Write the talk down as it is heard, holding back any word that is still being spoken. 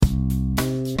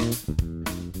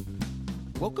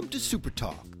Welcome to Super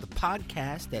Talk, the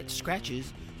podcast that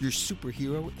scratches your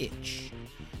superhero itch.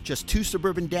 Just two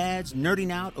suburban dads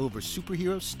nerding out over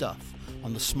superhero stuff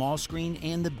on the small screen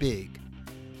and the big.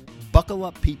 Buckle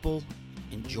up, people.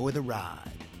 Enjoy the ride.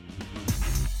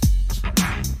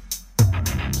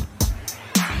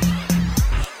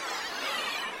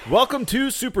 Welcome to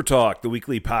Super Talk, the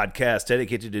weekly podcast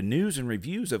dedicated to news and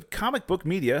reviews of comic book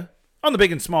media on the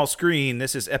big and small screen.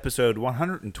 This is episode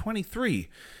 123,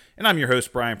 and I'm your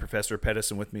host, Brian Professor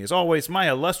Pettis, and with me, as always, my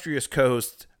illustrious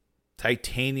co-host,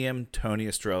 Titanium Tony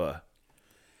Estrella.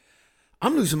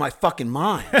 I'm losing my fucking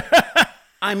mind.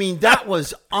 I mean, that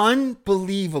was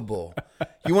unbelievable.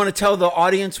 You want to tell the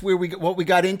audience what we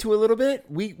got into a little bit?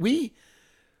 We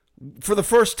for the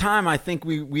first time, I think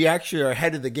we actually are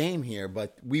ahead of the game here,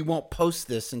 but we won't post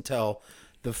this until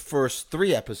the first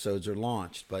 3 episodes are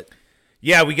launched. But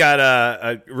yeah, we got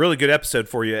a really good episode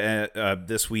for you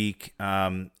this week.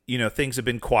 Things have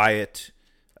been quiet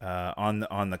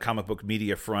on the comic book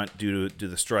media front due to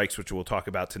the strikes, which we'll talk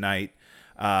about tonight.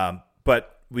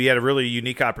 But we had a really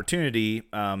unique opportunity,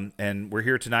 and we're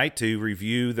here tonight to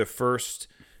review the first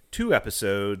 2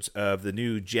 episodes of the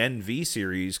new Gen V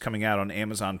series coming out on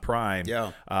Amazon Prime.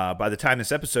 Yeah. By the time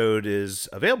this episode is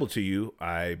available to you,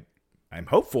 I'm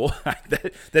hopeful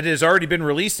that it has already been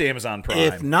released to Amazon Prime.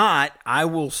 if not, I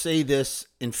will say this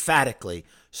emphatically.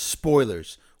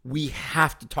 Spoilers. We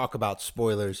have to talk about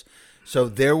spoilers. So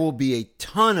there will be a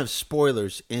ton of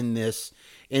spoilers in this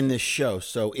show.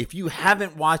 So if you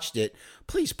haven't watched it,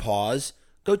 please pause.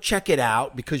 Go check it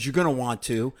out because you're going to want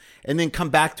to, and then come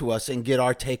back to us and get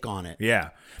our take on it.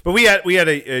 Yeah, but we had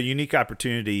a unique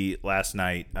opportunity last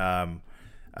night.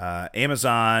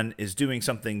 Amazon is doing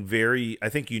something very, I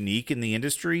think, unique in the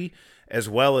industry, as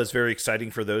well as very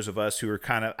exciting for those of us who are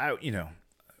kind of out,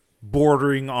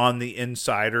 bordering on the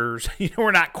insiders.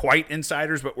 We're not quite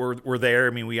insiders, but we're there. I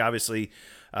mean, we obviously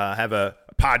have a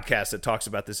podcast that talks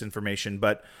about this information,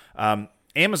 but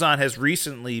Amazon has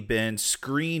recently been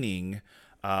screening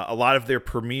a lot of their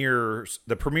premieres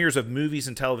of movies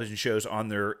and television shows on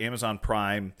their Amazon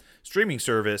Prime streaming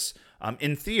service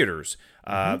in theaters.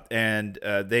 And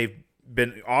they've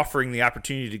been offering the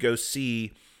opportunity to go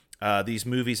see these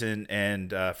movies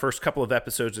and first couple of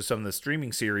episodes of some of the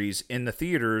streaming series in the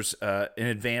theaters in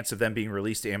advance of them being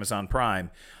released to Amazon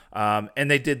Prime. And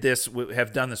they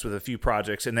have done this with a few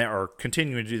projects, and they are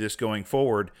continuing to do this going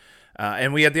forward.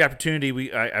 And we had the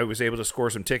opportunity. I was able to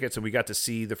score some tickets, and we got to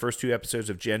see the first 2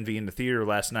 episodes of Gen V in the theater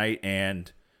last night.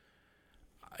 And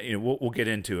we'll get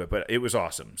into it, but it was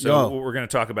awesome. So we're going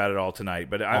to talk about it all tonight.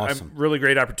 But Awesome. really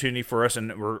great opportunity for us,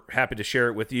 and we're happy to share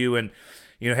it with you. And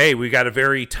hey, we got a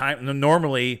very time.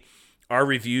 Normally, our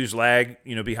reviews lag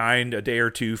behind a day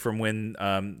or 2 from when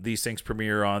these things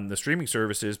premiere on the streaming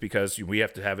services, because we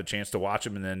have to have a chance to watch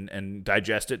them and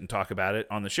digest it and talk about it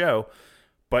on the show.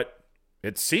 But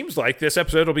it seems like this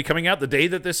episode will be coming out the day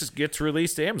that this gets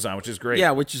released to Amazon, which is great. Yeah,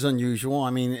 which is unusual.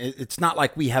 I mean, it's not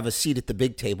like we have a seat at the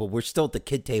big table. We're still at the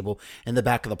kid table in the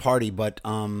back of the party. But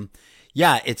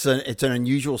yeah, it's an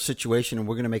unusual situation, and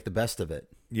we're going to make the best of it.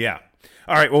 Yeah.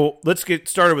 All right. Well, let's get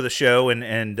started with the show.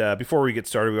 And before we get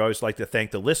started, we always like to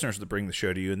thank the listeners that bring the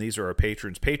show to you. And these are our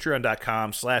patrons,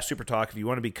 patreon.com/supertalk. If you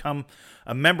want to become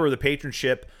a member of the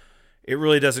patronship, it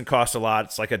really doesn't cost a lot.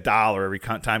 It's like $1 every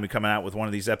time we come out with one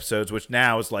of these episodes, which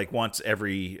now is like once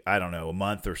every, I don't know, a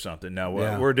month or something. No,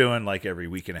 we're doing like every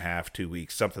week and a half, 2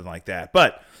 weeks, something like that.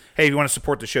 But hey, if you want to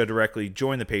support the show directly,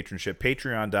 join the patronship.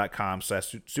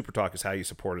 Patreon.com/supertalk is how you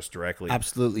support us directly.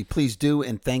 Absolutely. Please do,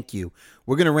 and thank you.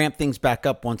 We're going to ramp things back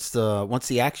up once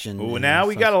the action. Well, now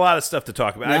we got a lot of stuff to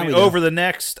talk about. Now I mean, over the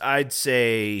next, I'd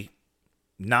say,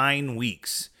 9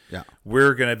 weeks,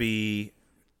 we're going to be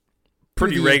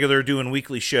pretty regular doing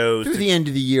weekly shows through the end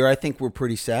of the year. I think we're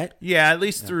pretty set. Yeah, at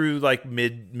least through like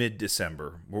mid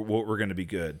December, we're going to be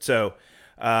good. So,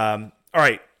 all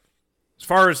right. As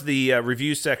far as the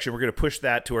review section, we're going to push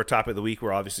that to our topic of the week.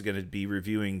 We're obviously going to be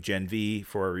reviewing Gen V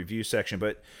for our review section,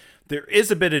 but there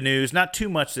is a bit of news, not too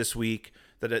much this week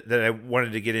that I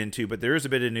wanted to get into, but there is a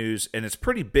bit of news, and it's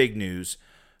pretty big news.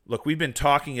 Look, we've been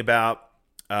talking about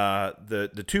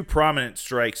the 2 prominent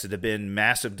strikes that have been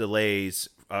massive delays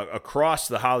across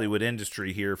the Hollywood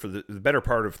industry here for the better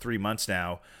part of 3 months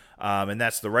now, and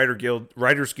that's the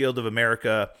Writers Guild of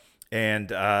America and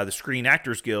the Screen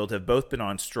Actors Guild have both been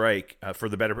on strike for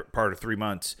the better part of 3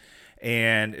 months,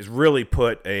 and has really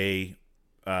put a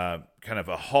kind of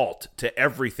a halt to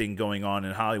everything going on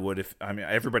in Hollywood.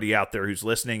 Everybody out there who's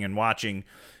listening and watching,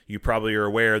 you probably are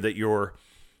aware that your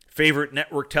favorite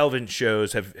network television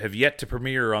shows have yet to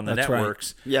premiere on the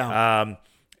networks. Right. Yeah.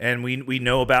 And we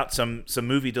know about some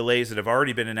movie delays that have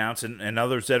already been announced and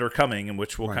others that are coming, and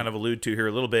which we'll kind of allude to here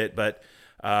a little bit. But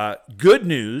good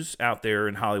news out there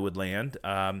in Hollywood land.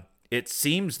 It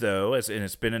seems, though, and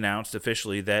it's been announced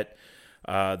officially, that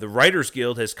the Writers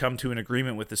Guild has come to an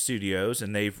agreement with the studios,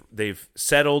 and they've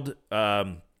settled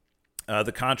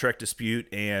the contract dispute,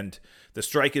 and the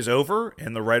strike is over,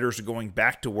 and the writers are going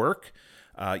back to work.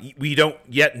 We don't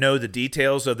yet know the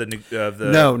details of the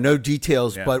no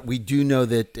details, but we do know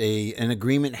that an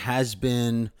agreement has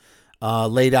been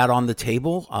laid out on the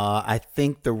table. I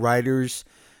think the Writers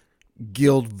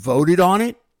Guild voted on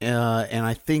it, and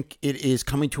I think it is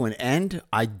coming to an end.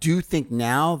 I do think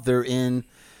now they're in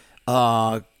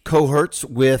cohorts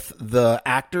with the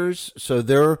actors, so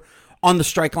they're on the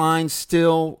strike line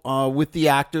still with the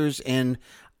actors, and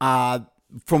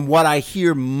from what I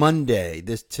hear, Monday,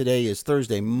 today is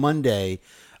Thursday, Monday,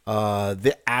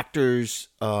 the actors,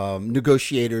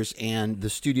 negotiators, and the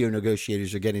studio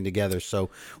negotiators are getting together. So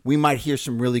we might hear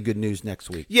some really good news next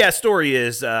week. Yeah, story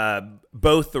is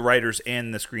both the Writers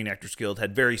and the Screen Actors Guild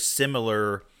had very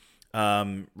similar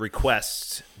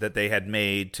requests that they had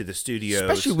made to the studios,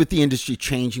 especially with the industry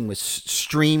changing, with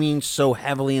streaming so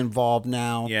heavily involved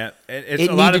now. Yeah, a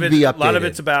lot of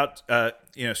it's about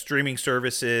streaming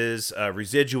services,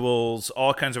 residuals,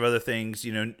 all kinds of other things.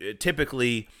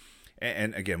 Typically,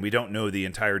 and again, we don't know the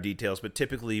entire details, but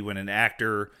typically when an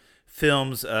actor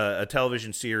films a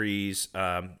television series,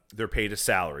 they're paid a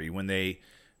salary. When they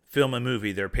film a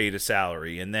movie, they're paid a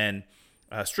salary, and then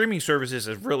streaming services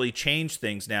have really changed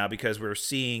things now, because we're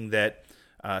seeing that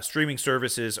streaming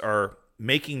services are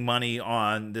making money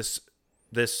on this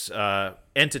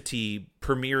entity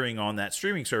premiering on that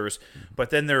streaming service, but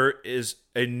then there is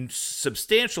a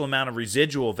substantial amount of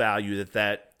residual value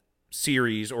that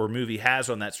series or movie has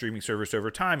on that streaming service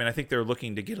over time, and I think they're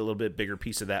looking to get a little bit bigger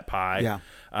piece of that pie.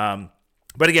 Yeah.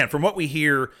 But again, from what we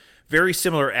hear, very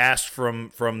similar asks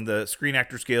from the Screen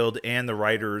Actors Guild and the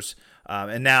writers.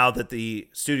 And now that the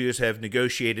studios have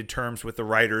negotiated terms with the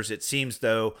writers, it seems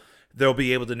though they'll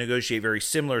be able to negotiate very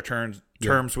similar terms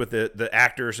with the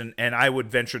actors. And I would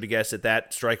venture to guess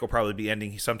that strike will probably be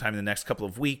ending sometime in the next couple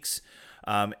of weeks.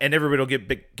 And everybody will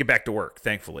get back to work,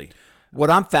 thankfully. What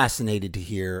I'm fascinated to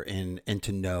hear and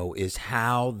to know is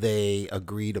how they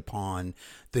agreed upon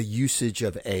the usage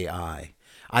of AI.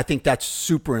 I think that's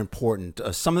super important.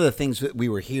 Some of the things that we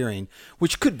were hearing,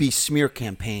 which could be smear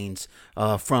campaigns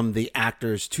from the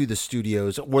actors to the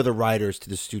studios or the writers to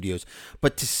the studios,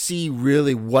 but to see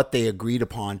really what they agreed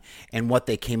upon and what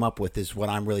they came up with is what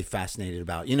I'm really fascinated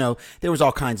about. There was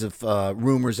all kinds of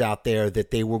rumors out there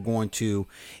that they were going to,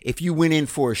 if you went in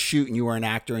for a shoot and you were an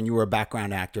actor and you were a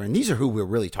background actor, and these are who we're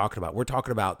really talking about. We're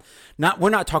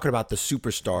not talking about the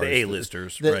superstars, the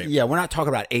A-listers, right? Yeah, we're not talking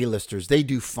about A-listers. They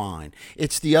do fine.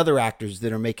 It's the other actors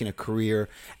that are making a career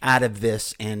out of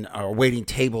this and are waiting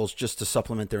tables just to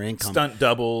supplement their income. Stunt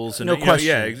doubles. And, no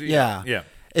question. Yeah.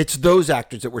 It's those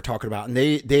actors that we're talking about. And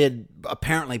they had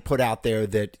apparently put out there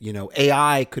that,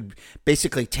 AI could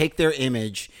basically take their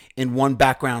image in one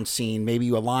background scene, maybe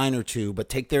a line or two, but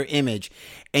take their image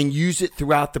and use it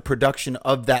throughout the production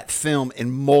of that film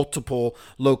in multiple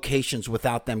locations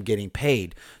without them getting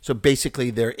paid. So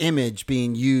basically their image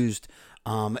being used,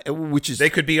 which is... They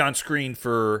could be on screen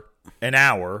for an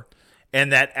hour,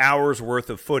 and that hour's worth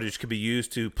of footage could be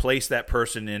used to place that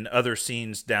person in other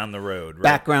scenes down the road. Right?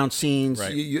 Background scenes,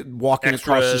 right. You walking Extras,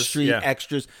 across the street,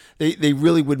 extras. They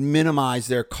really would minimize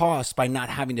their costs by not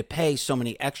having to pay so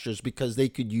many extras because they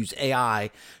could use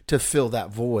AI to fill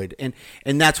that void. And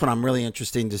that's what I'm really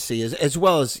interested to see, as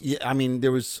well as,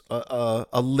 there was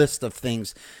a list of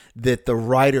things that the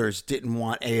writers didn't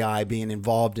want AI being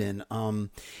involved in. And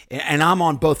I'm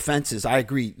on both fences. I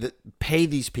agree that pay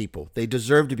these people. They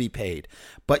deserve to be paid.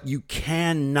 But you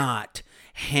cannot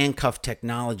handcuff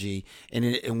technology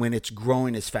and when it's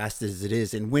growing as fast as it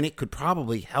is, and when it could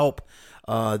probably help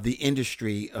the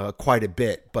industry quite a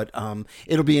bit. But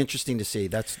it'll be interesting to see.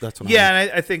 That's what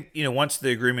and I think once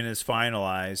the agreement is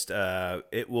finalized,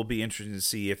 it will be interesting to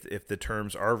see if the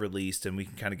terms are released, and we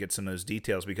can kind of get some of those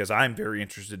details, because I'm very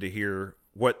interested to hear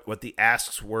what the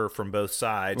asks were from both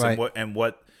sides, right. and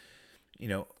what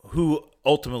who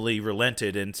ultimately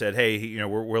relented and said, hey,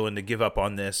 we're willing to give up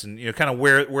on this, and kind of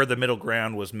where the middle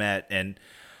ground was met. And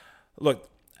look,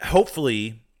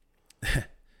 hopefully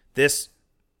this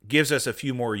gives us a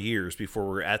few more years before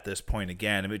we're at this point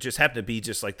again. And it just happened to be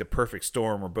just like the perfect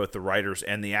storm where both the writers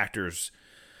and the actors,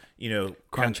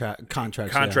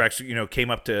 contracts,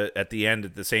 came up to at the end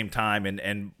at the same time.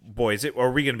 And boy,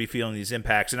 are we going to be feeling these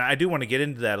impacts? And I do want to get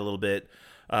into that a little bit.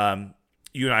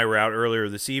 you and I were out earlier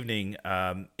this evening,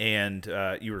 and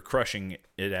you were crushing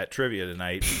it at trivia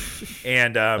tonight,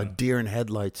 and A deer in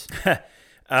headlights.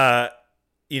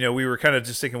 we were kind of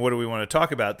just thinking, what do we want to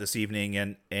talk about this evening,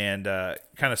 and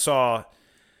kind of saw,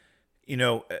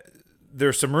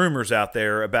 there's some rumors out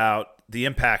there about the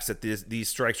impacts that these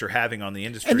strikes are having on the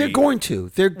industry, And they're going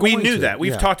to. We knew that.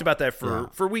 We've Yeah. talked about that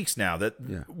for weeks now. That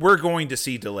we're going to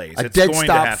see delays. A It's dead going to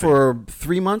stop happen. for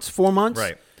 3 months, 4 months.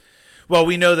 Right. Well,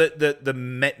 we know that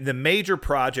the major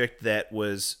project that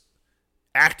was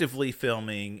actively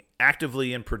filming,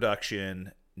 actively in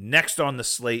production, next on the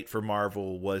slate for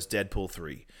Marvel was Deadpool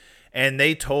 3. And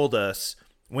they told us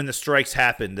when the strikes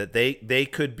happened that they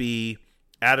could be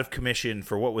out of commission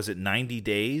for, 90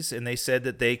 days? And they said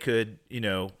that they could,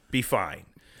 be fine.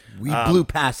 We blew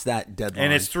past that deadline.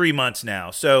 And it's 3 months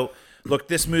now. So, look,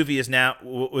 this movie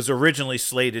was originally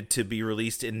slated to be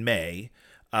released in May.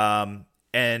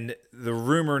 And the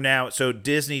rumor now, so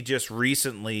Disney just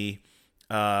recently,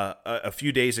 a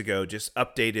few days ago, just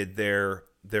updated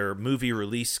their movie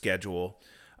release schedule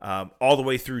all the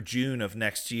way through June of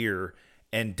next year,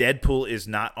 and Deadpool is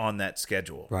not on that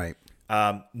schedule. Right.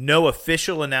 No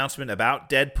official announcement about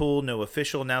Deadpool, no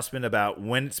official announcement about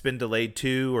when it's been delayed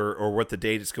to or what the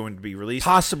date it's going to be released.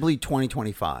 Possibly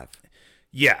 2025.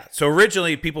 Yeah. So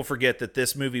originally, people forget that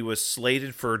this movie was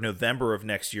slated for November of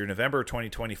next year, November of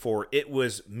 2024. It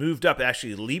was moved up,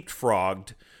 actually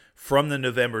leapfrogged from the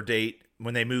November date.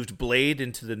 When they moved Blade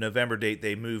into the November date,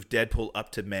 they moved Deadpool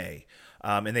up to May.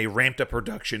 And they ramped up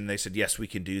production, and they said, yes, we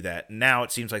can do that. Now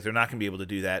it seems like they're not going to be able to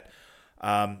do that.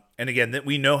 And again,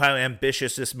 we know how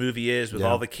ambitious this movie is with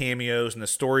all the cameos and the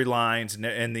storylines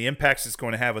and the impacts it's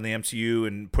going to have on the MCU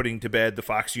and putting to bed the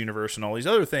Fox universe and all these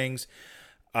other things.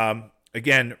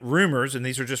 Again, rumors, and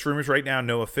these are just rumors right now,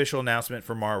 no official announcement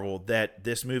from Marvel, that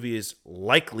this movie is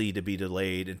likely to be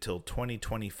delayed until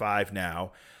 2025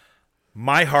 now.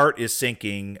 My heart is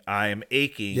sinking. I am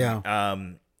aching. Yeah.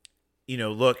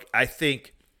 Look, I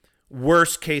think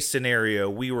worst case scenario,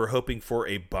 we were hoping for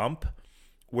a bump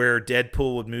where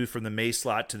Deadpool would move from the May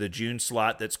slot to the June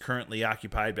slot that's currently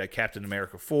occupied by Captain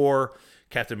America 4.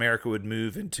 Captain America would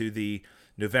move into the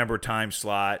November time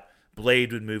slot.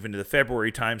 Blade would move into the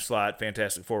February time slot.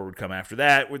 Fantastic Four would come after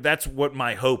that. That's what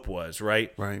my hope was,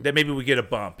 right? Right. That maybe we get a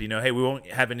bump. Hey, we won't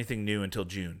have anything new until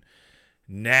June.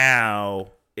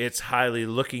 Now it's highly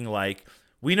looking like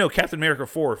we know Captain America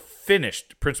 4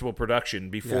 finished principal production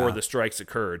before the strikes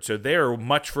occurred. So they're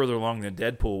much further along than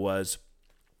Deadpool was.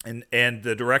 And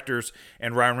the directors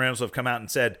and Ryan Reynolds have come out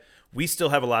and said, we still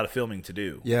have a lot of filming to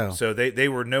do. Yeah. So they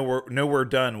were nowhere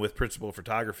done with principal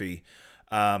photography.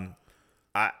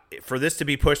 For this to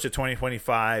be pushed to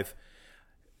 2025,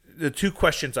 the two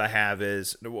questions I have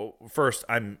is, well, first,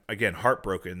 I'm again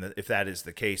heartbroken if that is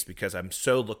the case, because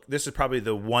this is probably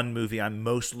the one movie I'm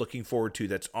most looking forward to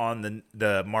that's on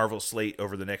the Marvel slate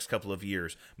over the next couple of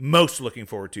years. Most looking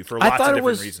forward to for lots of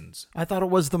different reasons. I thought it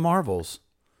was The Marvels.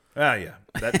 Oh yeah,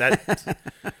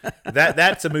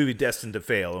 that's a movie destined to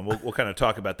fail, and we'll kind of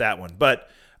talk about that one. But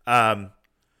I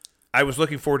was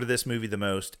looking forward to this movie the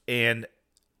most, and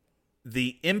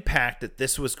the impact that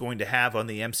this was going to have on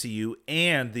the MCU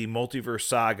and the multiverse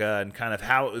saga, and kind of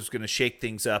how it was going to shake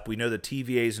things up. We know the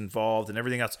TVA is involved and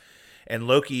everything else, and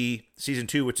Loki season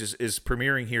 2, which is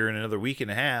premiering here in another week and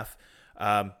a half,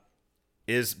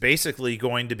 is basically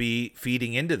going to be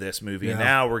feeding into this movie. Yeah.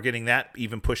 Now we're getting that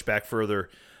even pushed back further.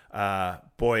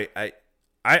 Boy,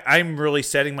 I'm really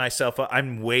setting myself up.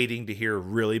 I'm waiting to hear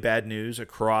really bad news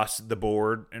across the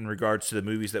board in regards to the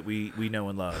movies that we know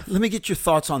and love. Let me get your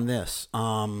thoughts on this.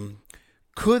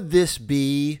 Could this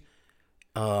be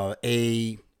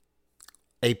a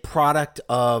product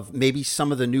of maybe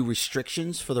some of the new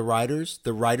restrictions for the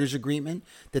writers' agreement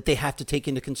that they have to take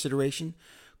into consideration?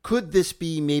 Could this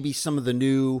be maybe some of the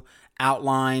new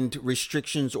outlined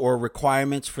restrictions or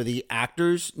requirements for the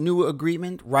actors' new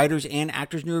agreement, writers and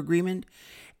actors' new agreement?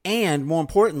 And more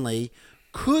importantly,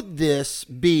 could this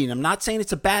be, and I'm not saying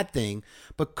it's a bad thing,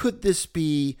 but could this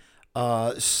be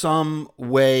some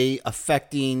way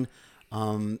affecting,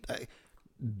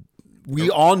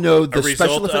 we all know the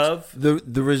special effects,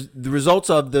 the results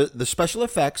of the special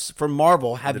effects for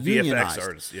Marvel have unionized. VFX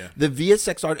artists, yeah. The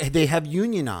VFX artists, they have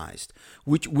unionized,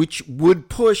 which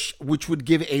would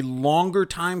give a longer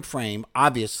time frame,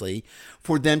 obviously,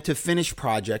 for them to finish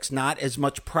projects, not as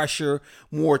much pressure,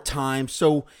 more time.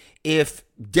 So if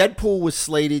Deadpool was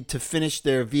slated to finish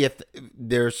their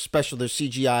their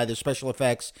CGI, their special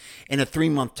effects in a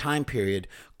 3-month time period,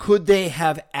 could they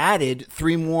have added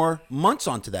 3 more months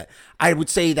onto that? I would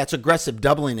say that's aggressive,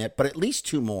 doubling it, but at least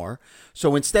 2 more.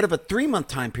 So instead of a 3-month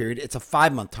time period, it's a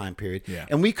 5-month time period. Yeah.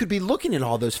 And we could be looking at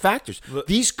all those factors.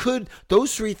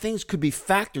 Those 3 things could be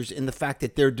factors in the fact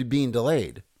that they're being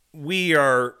delayed. We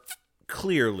are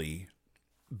clearly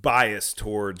biased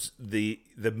towards the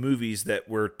movies that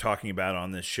we're talking about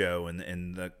on this show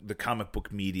and the comic book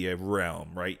media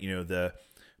realm, right? The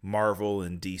Marvel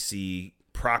and DC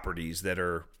properties that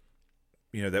are,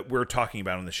 that we're talking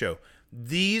about on the show.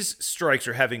 These strikes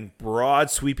are having broad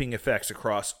sweeping effects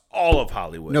across all of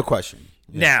Hollywood. No question.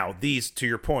 Yeah. Now, to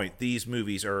your point, these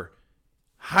movies are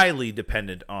highly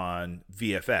dependent on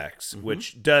VFX,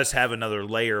 which does have another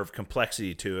layer of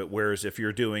complexity to it. Whereas if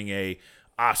you're doing a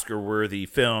Oscar-worthy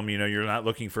film, you're not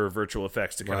looking for virtual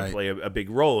effects to kind of play a big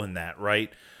role in that,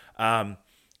 right?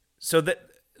 So that,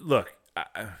 look,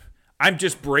 I'm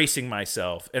just bracing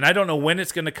myself, and I don't know when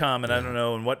it's going to come, and I don't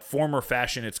know in what form or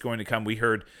fashion it's going to come. We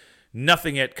heard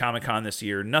nothing at Comic-Con this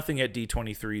year, nothing at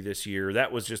D23 this year.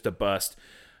 That was just a bust.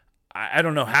 I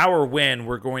don't know how or when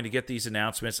we're going to get these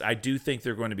announcements. I do think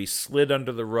they're going to be slid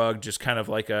under the rug, just kind of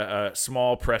like a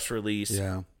small press release.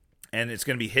 Yeah. And it's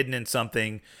going to be hidden in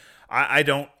something. I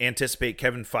don't anticipate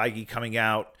Kevin Feige coming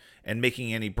out and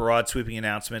making any broad sweeping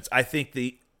announcements. I think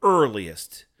the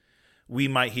earliest we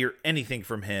might hear anything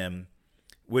from him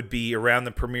would be around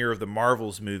the premiere of the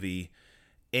Marvels movie.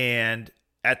 And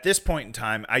at this point in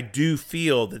time, I do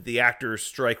feel that the actors'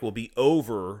 strike will be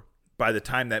over by the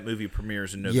time that movie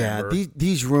premieres in November. Yeah,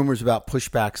 these rumors about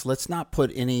pushbacks, let's not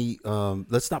put any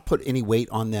weight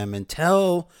on them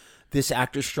until this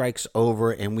actor strike's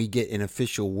over and we get an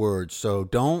official word. So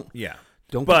don't get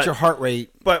your heart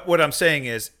rate. But what I'm saying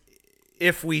is,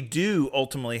 if we do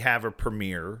ultimately have a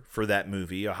premiere for that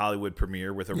movie, a Hollywood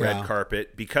premiere with a red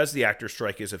carpet, because the actor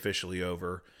strike is officially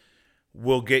over,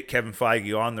 we'll get Kevin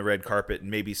Feige on the red carpet and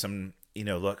maybe some.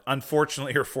 Look,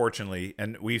 unfortunately or fortunately,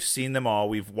 and we've seen them all,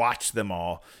 we've watched them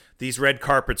all, these red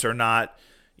carpets are not,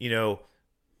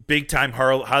 big-time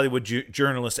Hollywood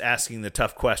journalists asking the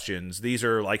tough questions. These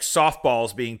are like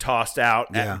softballs being tossed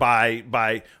out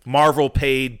by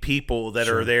Marvel-paid people that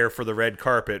are there for the red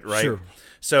carpet, right? Sure.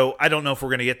 So I don't know if we're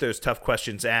going to get those tough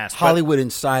questions asked. Hollywood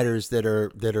insiders that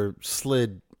are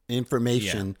slid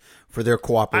information for their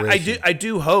cooperation. I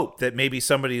do hope that maybe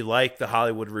somebody like the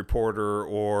Hollywood Reporter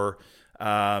or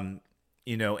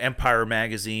Empire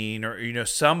Magazine or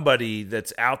somebody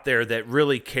that's out there that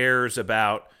really cares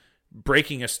about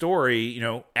breaking a story,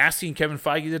 asking Kevin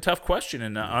Feige the tough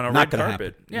question on a red carpet.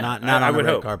 Happen. Yeah, not on a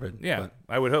red carpet. Yeah,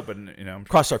 I would hope, but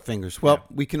cross our fingers. Well,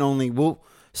 we'll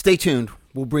stay tuned.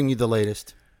 We'll bring you the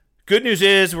latest. Good news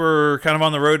is we're kind of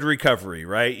on the road to recovery,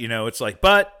 right? It's like,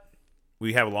 but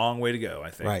we have a long way to go,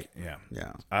 I think. Right.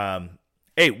 Yeah.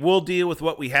 Hey, we'll deal with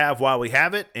what we have while we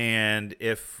have it, and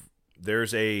if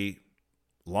there's a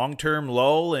long-term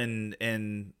lull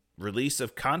in release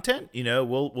of content,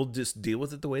 we'll just deal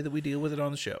with it the way that we deal with it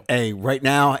on the show. Hey, right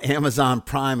now Amazon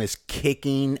Prime is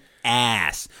kicking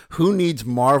ass. Who needs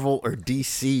Marvel or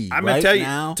DC? I'm gonna tell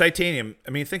you, Titanium.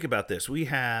 I mean, think about this. We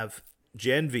have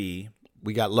Gen V.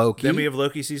 We got Loki. Then we have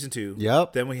Loki season 2.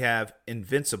 Yep. Then we have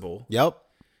Invincible. Yep.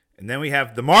 And then we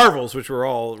have the Marvels, which we're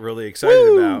all really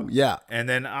excited about. Yeah. And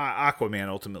then Aquaman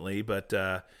ultimately, but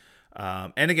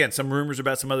and again, some rumors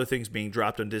about some other things being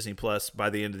dropped on Disney Plus by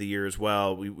the end of the year as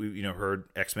well. We heard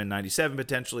X-Men 97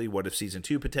 potentially, What If Season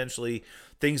 2 potentially.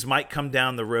 Things might come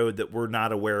down the road that we're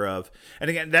not aware of. And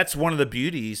again, that's one of the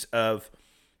beauties of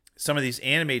some of these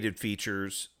animated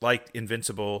features like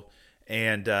Invincible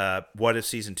and What If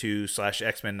Season 2 /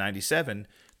 X-Men 97.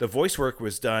 The voice work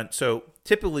was done. So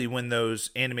typically when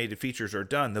those animated features are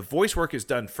done, the voice work is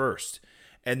done first,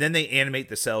 and then they animate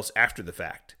the cells after the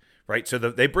fact. Right, so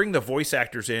they bring the voice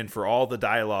actors in for all the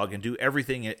dialogue and do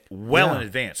everything in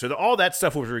advance. So all that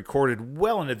stuff was recorded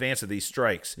well in advance of these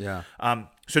strikes. Yeah.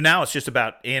 So now it's just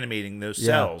about animating those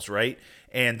cells, right?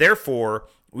 And therefore,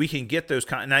 we can get those.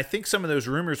 And I think some of those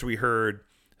rumors we heard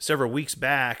several weeks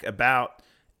back about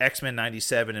X-Men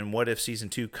 97 and What If Season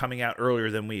 2 coming out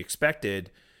earlier than we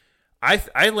expected,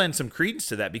 I lend some credence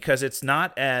to that because it's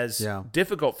not as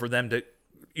difficult for them to.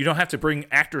 You don't have to bring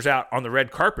actors out on the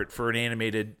red carpet for an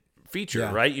animated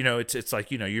feature, right? It's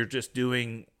like, you're just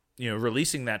doing,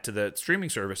 releasing that to the streaming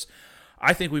service.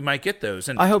 I think we might get those.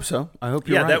 And I hope so. I hope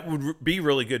you're right. That would be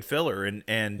really good filler.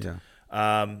 And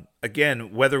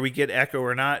again, whether we get Echo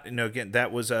or not, again,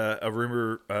 that was a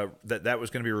rumor that was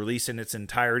going to be released in its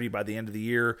entirety by the end of the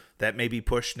year. That may be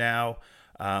pushed now.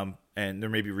 and there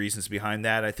may be reasons behind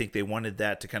that. I think they wanted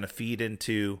that to kind of feed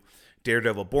into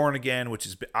Daredevil Born Again, which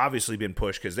has obviously been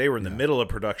pushed because they were in the middle of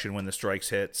production when the strikes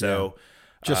hit. So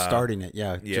just starting it,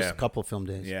 just a couple of film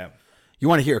days. Yeah. You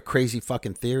want to hear a crazy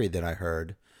fucking theory that I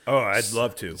heard? Oh, I'd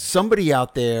love to. Somebody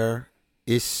out there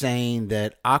is saying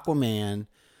that Aquaman,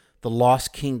 The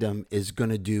Lost Kingdom, is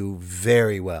going to do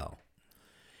very well.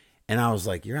 And I was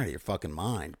like, you're out of your fucking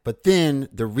mind. But then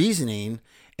the reasoning,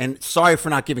 and sorry for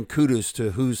not giving kudos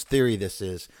to whose theory this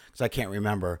is, because I can't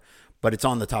remember, but it's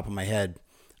on the top of my head.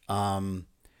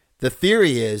 The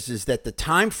theory is that the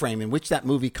time frame in which that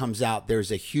movie comes out,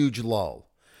 there's a huge lull.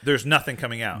 There's nothing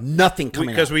coming out. Nothing coming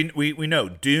out. Because we know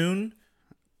Dune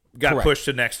got pushed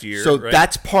to next year. So right?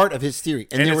 that's part of his theory.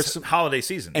 And there was some holiday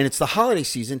season. And it's the holiday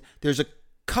season. There's a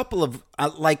couple of,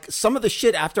 like some of the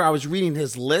shit after I was reading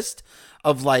his list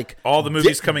of like all the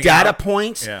movies coming data out.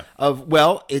 Points of,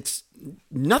 well, it's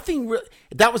nothing.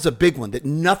 That was a big one, that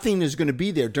nothing is going to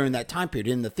be there during that time period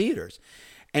in the theaters.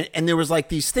 And there was like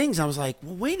these things. I was like,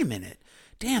 well, wait a minute.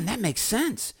 Damn, that makes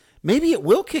sense. Maybe it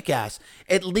will kick ass,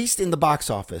 at least in the box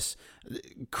office.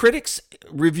 Critics,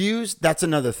 reviews, that's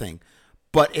another thing.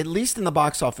 But at least in the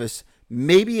box office,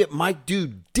 maybe it might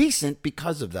do decent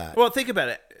because of that. Well, think about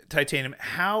it, Titanium.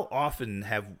 How often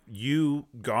have you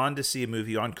gone to see a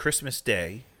movie on Christmas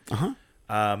Day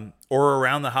or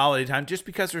around the holiday time just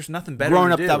because there's nothing better to do?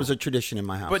 Growing up, that was a tradition in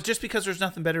my house. But just because there's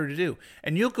nothing better to do.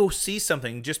 And you'll go see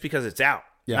something just because it's out,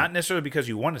 not necessarily because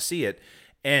you want to see it.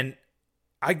 And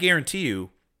I guarantee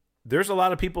you, there's a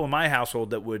lot of people in my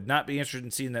household that would not be interested in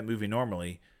seeing that movie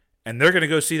normally, and they're going to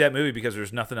go see that movie because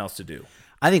there's nothing else to do.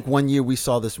 I think one year we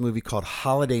saw this movie called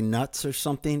Holiday Nuts or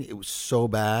something. It was so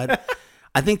bad.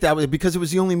 I think that was because it was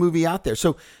the only movie out there.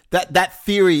 So that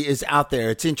theory is out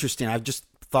there. It's interesting. I've just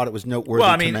thought it was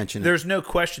noteworthy to mention. There's no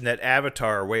question that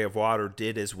Avatar: Way of Water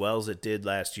did as well as it did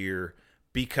last year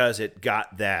because it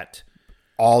got that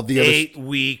all the 8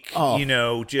 week, just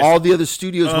all the other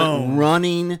studios went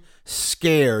running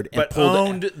scared and but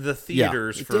owned the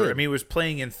theaters for. Did. I mean, it was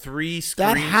playing in 3 screens,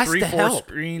 that has 3, to 4 help.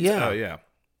 screens. Yeah. Oh yeah.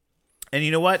 And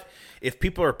you know what? If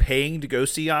people are paying to go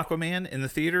see Aquaman in the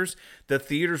theaters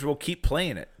will keep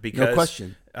playing it because no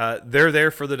question. They're there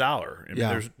for the dollar. I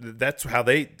mean, that's how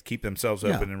they keep themselves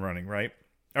open and running, right?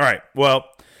 All right. Well,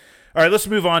 all right. Let's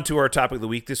move on to our topic of the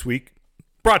week this week.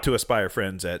 Brought to us by our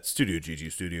friends at Studio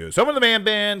GG Studios. Home of the man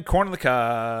band, Corn on the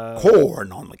Cob.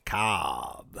 Corn on the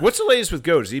Cob. What's the latest with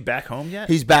Goat? Is he back home yet?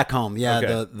 He's back home. Yeah,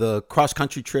 Okay. the cross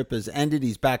country trip has ended.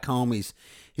 He's back home. He's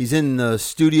in the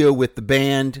studio with the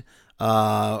band,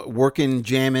 working,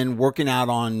 jamming, working out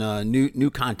on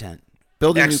new content,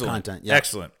 building new content. Yeah.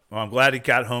 Excellent. Well, I'm glad he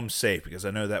got home safe because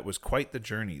I know that was quite the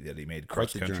journey that he made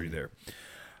cross country there.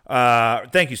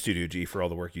 Thank you, Studio G, for all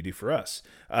the work you do for us.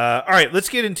 All right, let's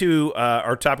get into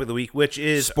our topic of the week, which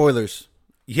is spoilers.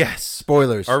 Yes,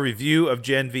 spoilers. Our review of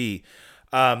Gen V.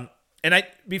 And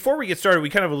before we get started, we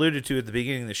kind of alluded to at the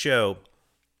beginning of the show,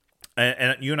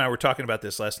 and you and I were talking about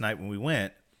this last night when we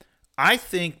went. I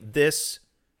think this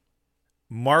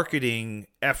marketing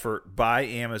effort by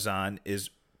Amazon is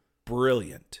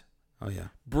brilliant. Oh yeah,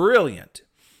 brilliant.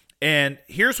 And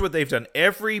here's what they've done.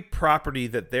 Every property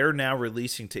that they're now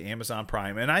releasing to Amazon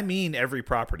Prime, and I mean every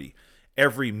property,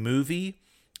 every movie.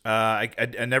 I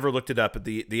never looked it up, but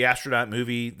the astronaut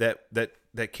movie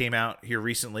that came out here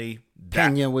recently.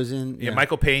 Pena was in. Yeah,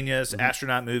 Michael Pena's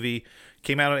astronaut movie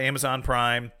came out on Amazon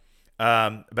Prime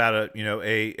about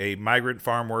a migrant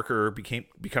farm worker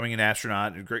becoming an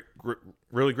astronaut. A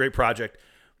really great project.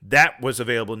 That was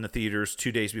available in the theaters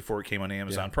 2 days before it came on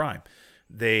Amazon Prime.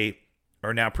 They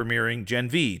are now premiering Gen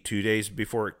V 2 days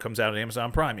before it comes out on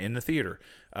Amazon Prime in the theater.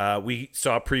 We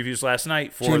saw previews last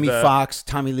night for Jamie Foxx,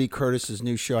 Tommy Lee Curtis's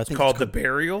new show. I think it's called The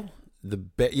Burial.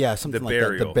 Something like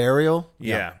that. The Burial.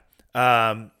 Yeah.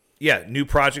 New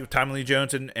project with Tommy Lee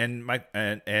Jones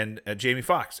and Jamie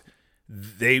Foxx.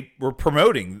 They were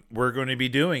promoting. We're going to be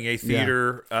doing a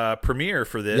theater premiere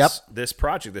for this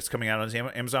project that's coming out on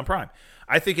Amazon Prime.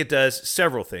 I think it does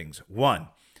several things. One,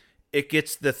 it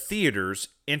gets the theaters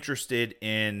interested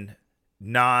in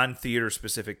non-theater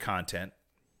specific content.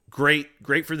 Great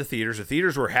for the theaters. The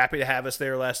theaters were happy to have us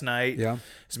there last night. Yeah.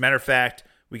 As a matter of fact,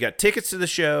 we got tickets to the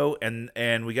show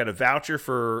and we got a voucher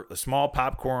for a small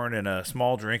popcorn and a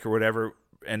small drink or whatever.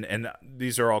 And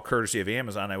these are all courtesy of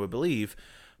Amazon, I would believe.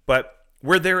 But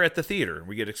we're there at the theater.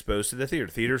 We get exposed to the theater.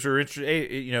 Theaters are interested.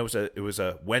 It was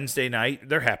a Wednesday night.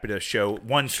 They're happy to show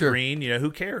one screen.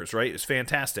 Who cares, right? It's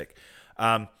fantastic.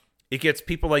 It gets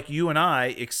people like you and I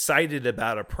excited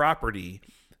about a property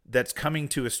that's coming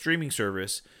to a streaming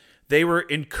service. They were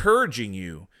encouraging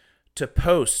you to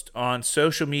post on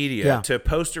social media, to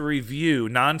post a review,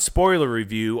 non-spoiler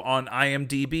review on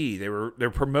IMDb. They're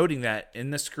promoting that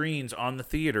in the screens on the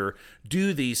theater.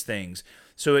 Do these things.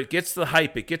 So it gets the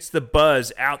hype, it gets the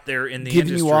buzz out there in the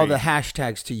industry. Giving you all the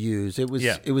hashtags to use. It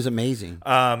was amazing.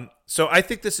 So I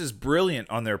think this is brilliant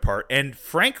on their part. And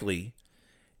frankly,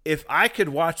 if I could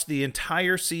watch the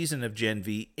entire season of Gen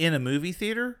V in a movie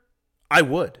theater, I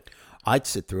would. I'd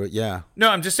sit through it, yeah. No,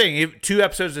 I'm just saying, if 2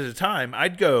 episodes at a time,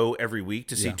 I'd go every week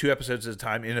to see 2 episodes at a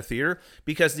time in a theater,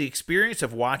 because the experience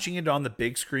of watching it on the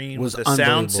big screen with the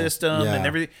sound system and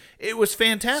everything, it was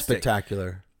fantastic.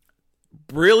 Spectacular.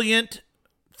 Brilliant.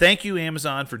 Thank you,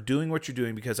 Amazon, for doing what you're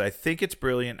doing, because I think it's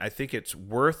brilliant. I think it's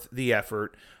worth the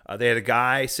effort. They had a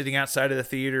guy sitting outside of the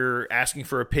theater asking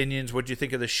for opinions. What do you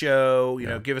think of the show? You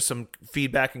know, give us some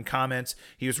feedback and comments.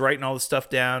 He was writing all the stuff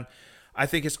down. I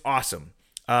think it's awesome.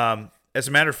 As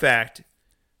a matter of fact,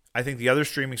 I think the other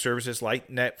streaming services like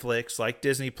Netflix, like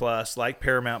Disney Plus, like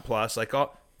Paramount Plus,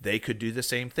 they could do the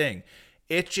same thing.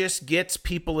 It just gets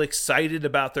people excited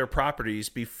about their properties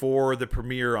before the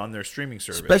premiere on their streaming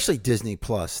service. Especially Disney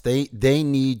Plus. They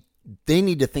need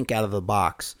to think out of the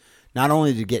box, not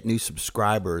only to get new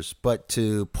subscribers, but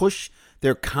to push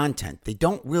their content. They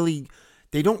don't really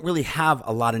have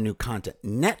a lot of new content.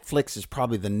 Netflix is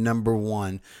probably the number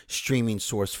one streaming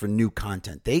source for new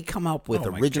content. They come up with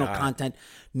original content,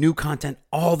 new content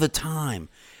all the time.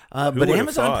 But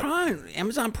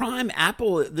Amazon Prime,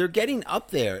 Apple, they're getting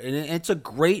up there. And it's a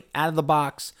great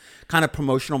out-of-the-box kind of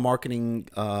promotional marketing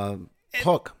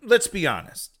hook. Let's be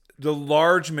honest. The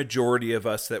large majority of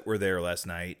us that were there last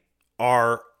night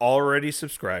are already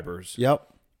subscribers. Yep.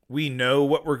 We know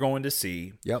what we're going to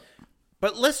see. Yep.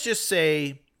 But let's just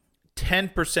say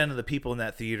 10% of the people in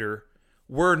that theater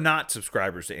were not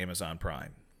subscribers to Amazon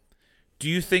Prime. Do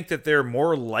you think that they're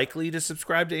more likely to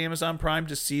subscribe to Amazon Prime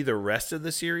to see the rest of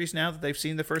the series now that they've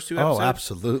seen the first 2 episodes? Oh,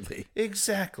 absolutely.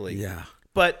 Exactly. Yeah.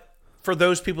 But for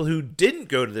those people who didn't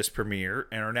go to this premiere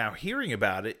and are now hearing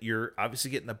about it, you're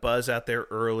obviously getting the buzz out there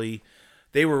early.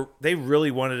 They really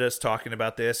wanted us talking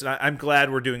about this, and I'm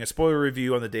glad we're doing a spoiler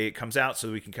review on the day it comes out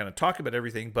so we can kind of talk about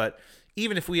everything. But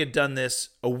even if we had done this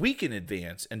a week in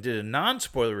advance and did a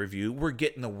non-spoiler review, we're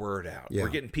getting the word out. Yeah. We're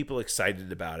getting people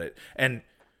excited about it. And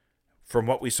from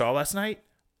what we saw last night,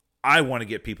 I want to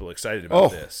get people excited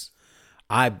about this.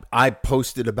 I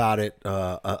posted about it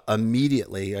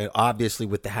immediately, obviously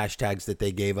with the hashtags that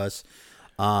they gave us,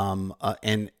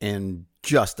 and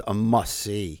just a must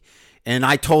see. And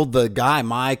I told the guy,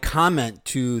 my comment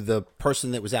to the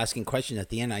person that was asking questions at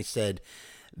the end, I said,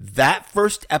 that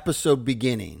first episode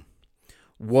beginning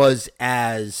was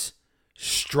as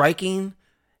striking,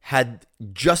 had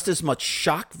just as much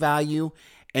shock value,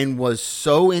 and was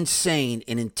so insane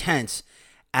and intense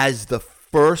as the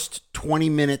first 20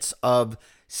 minutes of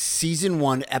season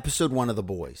 1, episode 1 of The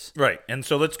Boys. Right. And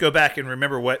so let's go back and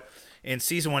remember what in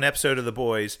season 1 episode of The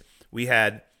Boys, we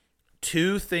had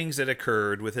 2 things that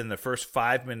occurred within the first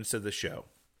 5 minutes of the show.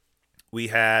 We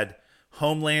had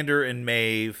Homelander and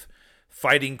Maeve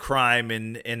fighting crime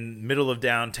in middle of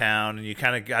downtown, and you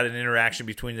kind of got an interaction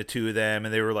between the 2 of them,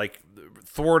 and they were like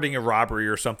thwarting a robbery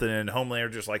or something, and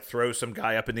Homelander just like throws some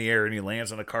guy up in the air and he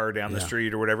lands on a car down the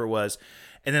street or whatever it was.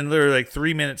 And then literally like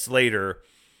 3 minutes later,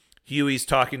 Huey's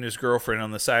talking to his girlfriend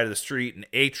on the side of the street, and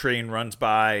A-Train runs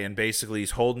by, and basically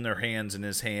he's holding their hands in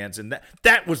his hands, and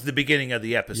that was the beginning of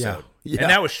the episode. Yeah. And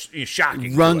that was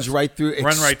shocking. Runs right through,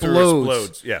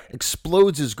 explodes. Yeah,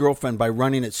 explodes his girlfriend by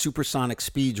running at supersonic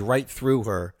speeds right through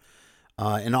her,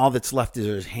 and all that's left is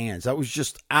his hands. That was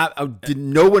just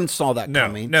no one saw that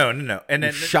coming. No, and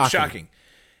then shocking.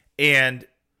 And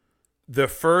the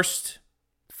first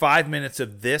 5 minutes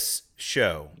of this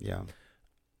show,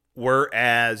 were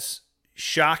as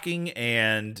shocking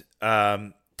and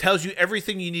tells you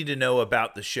everything you need to know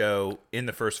about the show in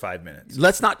the first 5 minutes.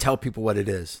 Let's not tell people what it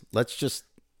is. Let's just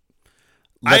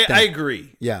I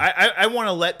agree. Yeah. I want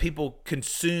to let people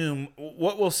consume.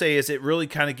 What we'll say is it really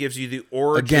kind of gives you the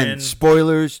origin. Again,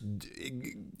 spoilers.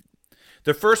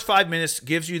 The first 5 minutes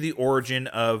gives you the origin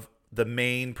of the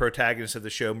main protagonist of the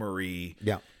show, Marie.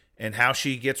 Yeah. And how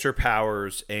she gets her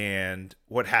powers and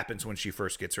what happens when she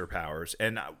first gets her powers.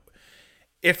 And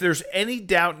if there's any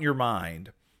doubt in your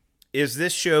mind, is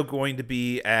this show going to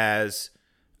be as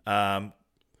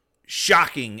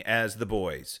shocking as The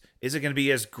Boys? Is it going to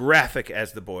be as graphic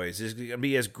as The Boys? Is it going to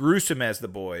be as gruesome as The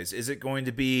Boys? Is it going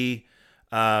to be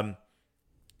as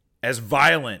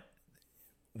violent?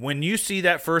 When you see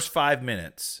that first 5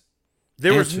 minutes,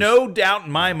 there was no doubt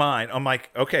in my mind. I'm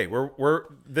like, okay, we're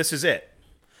this is it.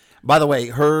 By the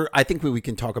way, I think we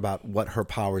can talk about what her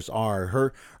powers are.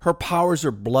 Her powers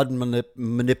are blood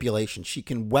manipulation. She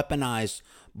can weaponize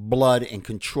blood and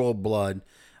control blood.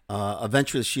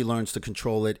 Eventually, she learns to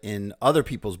control it in other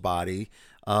people's body,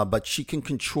 but she can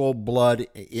control blood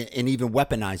and even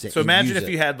weaponize it. So imagine if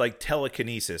you had like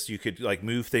telekinesis, you could like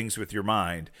move things with your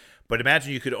mind. But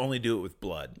imagine you could only do it with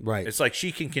blood. Right. It's like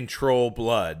she can control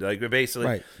blood, like basically.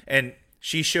 Right. And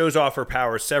she shows off her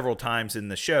powers several times in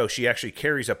the show. She actually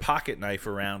carries a pocket knife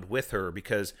around with her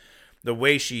because the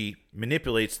way she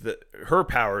manipulates her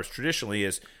powers traditionally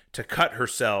is to cut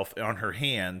herself on her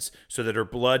hands so that her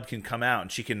blood can come out,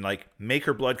 and she can like make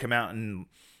her blood come out and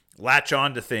latch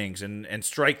onto things and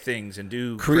strike things and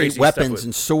do create crazy weapons stuff with.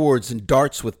 and swords and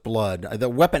darts with blood. They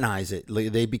weaponize it.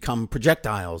 They become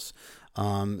projectiles.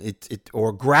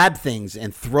 Or grab things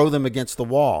and throw them against the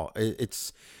wall.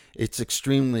 It's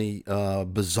extremely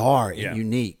bizarre and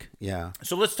unique. Yeah.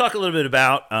 So let's talk a little bit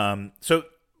about. So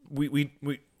we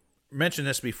mentioned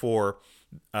this before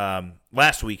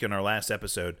last week in our last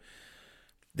episode.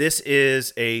 This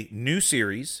is a new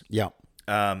series. Yeah.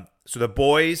 So The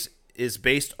Boys is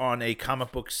based on a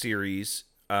comic book series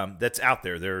that's out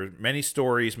there. There are many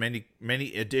stories, many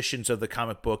editions of the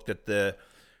comic book that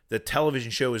the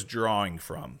television show is drawing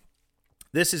from.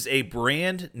 This is a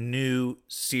brand new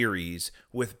series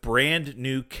with brand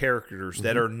new characters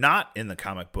that are not in the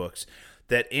comic books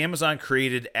that Amazon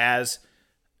created as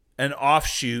an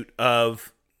offshoot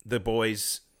of The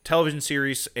Boys television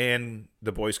series and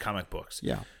The Boys comic books.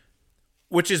 Yeah.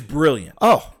 Which is brilliant.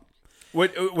 Oh.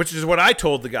 Which is what I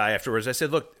told the guy afterwards. I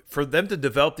said, look, for them to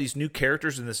develop these new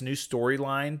characters and this new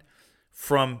storyline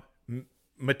from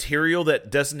material that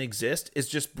doesn't exist is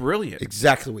just brilliant.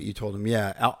 Exactly what you told him.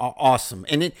 Yeah, awesome.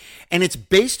 And it's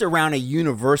based around a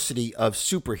university of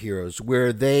superheroes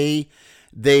where they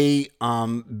base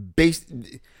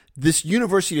this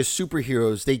university of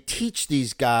superheroes. They teach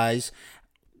these guys,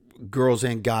 girls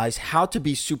and guys, how to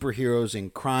be superheroes in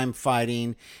crime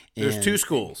fighting. There's two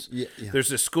schools. Yeah. There's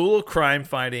the school of crime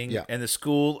fighting and the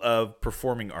school of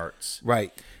performing arts.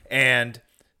 Right. And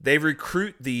they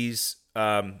recruit these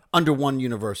under one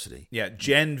university. Yeah,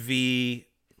 Gen V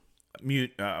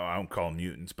I don't call them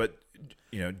mutants, but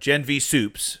Gen V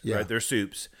soups, right? They're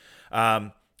soups.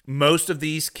 Most of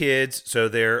these kids, so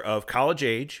they're of college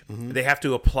age. They have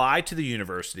to apply to the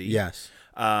university. Yes.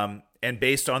 And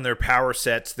based on their power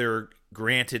sets, they're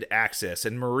granted access.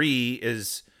 And Marie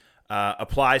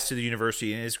applies to the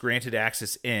university and is granted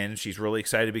access in. She's really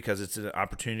excited because it's an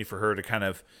opportunity for her to kind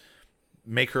of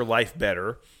make her life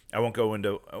better. I won't go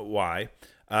into why,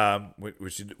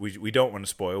 which we don't want to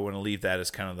spoil. We want to leave that as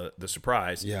kind of the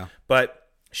surprise. Yeah. But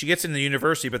she gets into the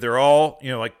university, but they're all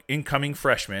like incoming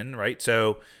freshmen, right?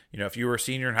 So if you were a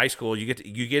senior in high school, you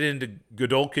get into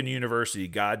Godolphin University,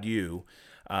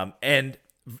 and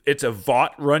it's a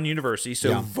Vought run university.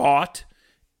 So Vought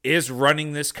is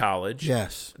running this college.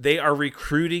 Yes. They are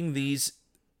recruiting these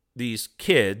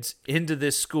kids into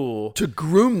this school to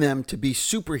groom them to be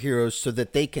superheroes so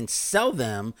that they can sell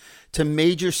them to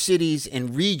major cities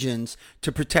and regions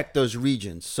to protect those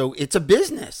regions. So it's a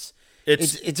business.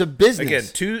 It's a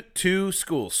business. Again, two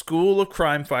schools, School of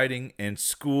Crime Fighting and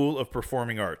School of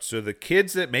Performing Arts. So the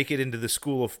kids that make it into the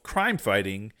School of Crime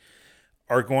Fighting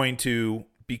are going to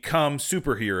become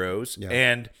superheroes,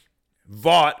 and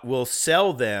Vought will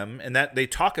sell them, and that they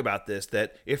talk about this,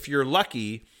 that if you're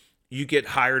lucky, you get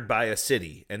hired by a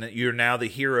city, and that you're now the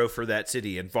hero for that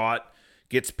city, and Vought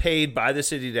gets paid by the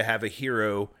city to have a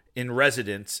hero in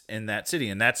residence in that city.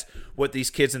 And that's what these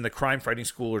kids in the crime fighting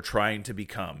school are trying to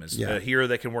become, is a hero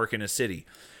that can work in a city.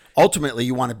 Ultimately,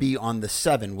 you want to be on the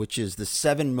 7, which is the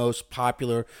 7 most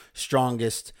popular,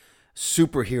 strongest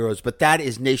superheroes, but that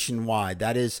is nationwide.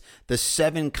 That is the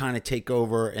 7 kind of take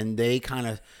over, and they kind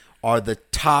of are the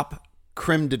top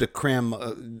creme de la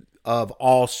creme of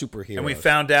all superheroes. And we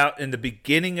found out in the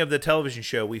beginning of the television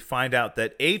show, we find out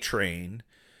that A-Train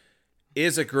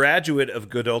is a graduate of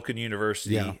Godolphin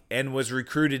University and was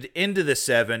recruited into the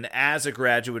 7 as a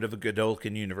graduate of a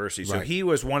Godolphin University. So he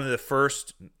was one of the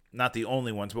first, not the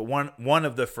only ones, but one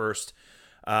of the first,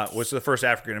 was the first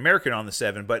African-American on the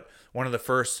 7, but one of the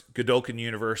first Godolphin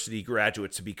University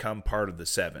graduates to become part of the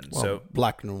 7. Well, so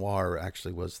Black Noir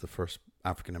actually was the first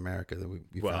African-American that we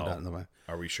found out in the way.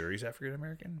 Are we sure he's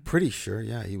African-American? Pretty sure,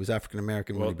 yeah. He was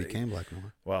African-American when he became Black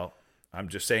Noir. Well, I'm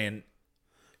just saying,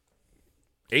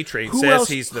 A-Train says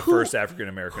he's the first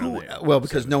African-American on the well,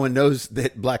 because no one knows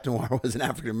that Black Noir was an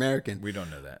African-American. We don't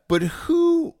know that. But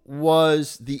who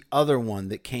was the other one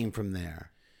that came from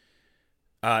there?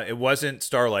 It wasn't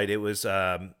Starlight. It was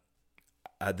the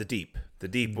Deep. The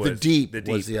Deep was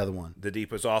the other one. The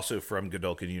Deep was also from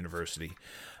Godolphin University.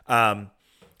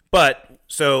 But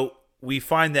so we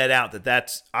find that out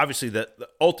that's obviously the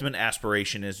ultimate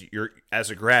aspiration is you're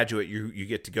as a graduate you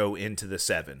get to go into the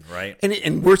 7, right?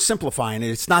 And we're simplifying it.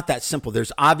 It's not that simple.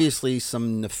 There's obviously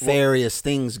some nefarious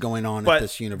things going on at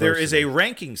this university. There is a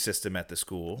ranking system at the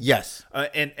school. Yes.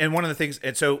 And one of the things,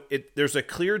 and so there's a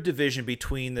clear division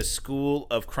between the School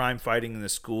of Crime Fighting and the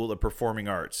School of Performing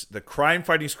Arts. The crime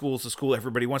fighting school is the school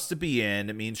everybody wants to be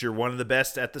in. It means you're one of the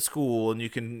best at the school and you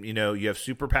can, you have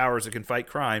superpowers that can fight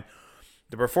crime.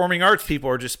 The performing arts people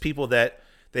are just people that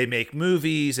they make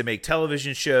movies, they make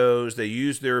television shows, they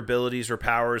use their abilities or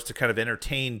powers to kind of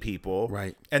entertain people.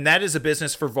 Right. And that is a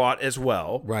business for Vought as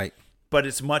well. Right. But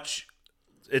it's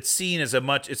seen as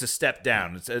it's a step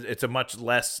down. It's a much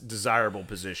less desirable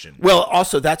position. Well,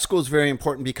 also that school is very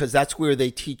important because that's where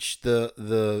they teach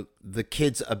the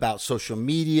kids about social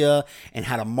media and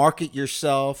how to market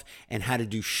yourself and how to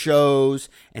do shows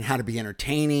and how to be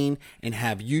entertaining and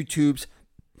have YouTubes.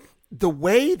 The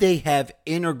way they have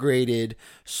integrated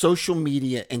social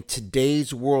media in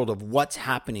today's world of what's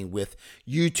happening with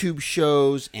YouTube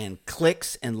shows and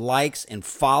clicks and likes and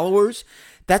followers,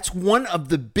 that's one of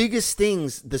the biggest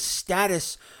things. The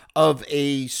status of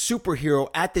a superhero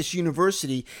at this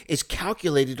university is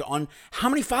calculated on how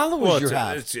many followers you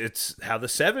have. It's how the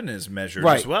 7 is measured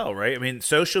Right. as well, right? I mean,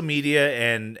 social media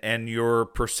and your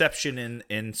perception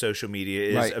in social media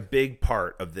is Right. a big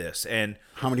part of this. And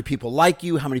How many people like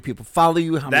you, how many people follow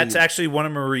you, that's actually one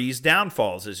of Marie's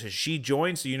downfalls is she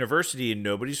joins the university and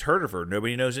nobody's heard of her.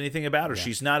 Nobody knows anything about her.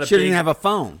 She's not she didn't have a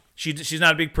phone. She's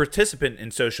not a big participant in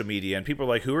social media, and people are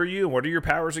like, "Who are you? And what are your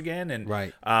powers again?" And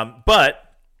Right. But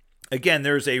again,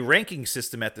 there's a ranking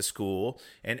system at the school,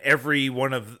 and every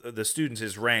one of the students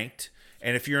is ranked.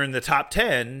 And if you're in the top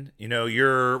 10,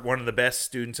 you're one of the best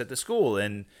students at the school.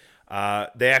 And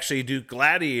they actually do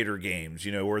gladiator games,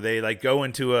 where they like go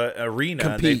into a arena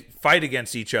and they fight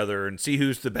against each other and see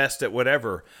who's the best at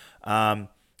whatever.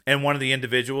 And one of the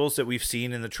individuals that we've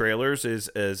seen in the trailers is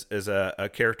a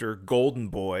character, Golden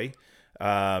Boy,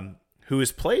 who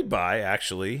is played by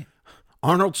actually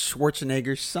Arnold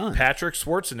Schwarzenegger's son. Patrick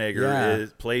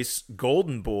Schwarzenegger plays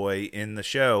Golden Boy in the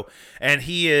show, and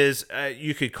he is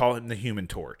you could call him the Human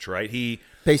Torch, right? He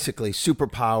basically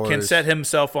superpowers, can set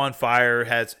himself on fire,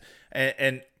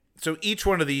 and so each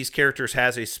one of these characters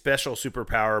has a special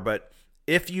superpower. But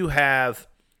if you have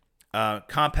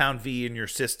compound V in your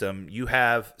system, you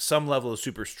have some level of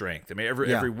super strength. I mean,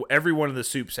 every one of the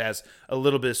soups has a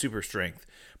little bit of super strength.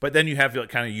 But then you have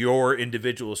kind of your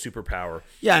individual superpower.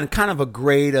 Yeah, and kind of a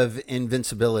grade of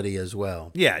invincibility as well.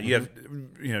 Yeah, you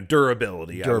have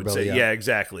durability. I would say. Yeah,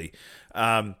 exactly.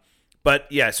 But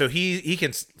yeah, so he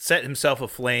can set himself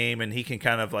aflame, and he can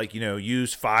kind of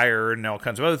use fire and all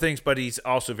kinds of other things. But he's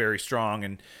also very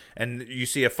strong, and you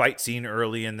see a fight scene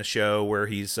early in the show where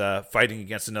he's fighting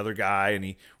against another guy, and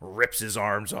he rips his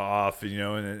arms off.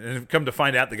 And come to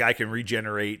find out, the guy can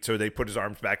regenerate, so they put his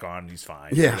arms back on, and he's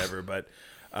fine. Yeah, or whatever. But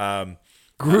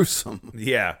gruesome.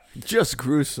 Yeah, just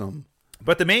gruesome.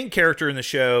 But the main character in the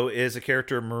show is a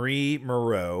character, Marie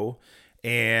Moreau.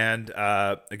 And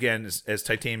again, as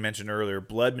Titane mentioned earlier,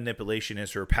 blood manipulation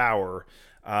is her power.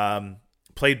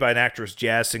 Played by an actress,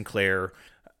 Jazz Sinclair.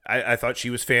 I thought she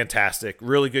was fantastic.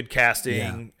 Really good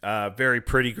casting. Yeah. Very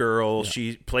pretty girl. Yeah.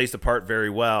 She plays the part very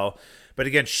well. But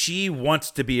again, she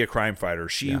wants to be a crime fighter.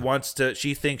 She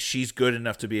thinks she's good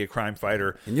enough to be a crime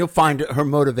fighter. And you'll find her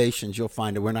motivations. You'll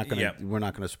find it. We're not going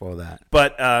to spoil that.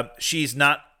 But she's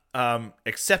not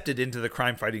accepted into the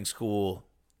crime fighting school.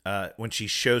 When she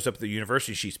shows up at the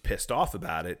university, she's pissed off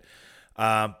about it.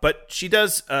 But she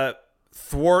does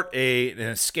thwart an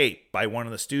escape by one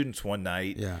of the students one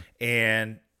night. Yeah.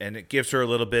 And it gives her a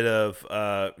little bit of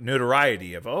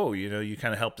notoriety of, you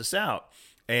kind of helped us out.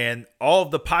 And all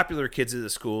of the popular kids at the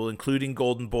school, including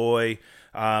Golden Boy,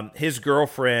 his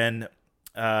girlfriend,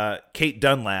 Kate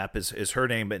Dunlap is her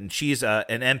name, and she's an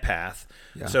empath.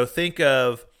 Yeah.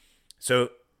 So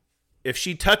if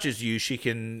she touches you, she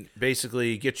can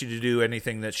basically get you to do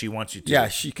anything that she wants you to. Yeah,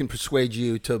 she can persuade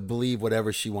you to believe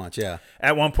whatever she wants, yeah.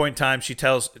 At one point in time, she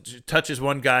touches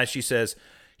one guy, she says,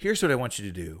 "Here's what I want you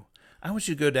to do. I want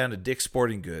you to go down to Dick's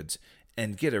Sporting Goods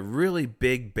and get a really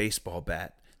big baseball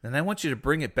bat. Then I want you to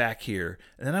bring it back here.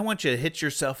 And then I want you to hit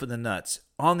yourself in the nuts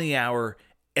on the hour,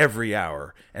 every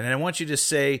hour. And then I want you to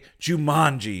say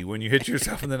Jumanji when you hit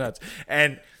yourself in the nuts."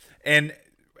 And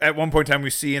at one point in time we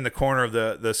see in the corner of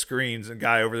the screens a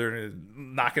guy over there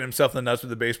knocking himself in the nuts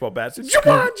with a baseball bat. It's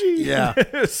Jumanji.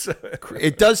 Yeah. So-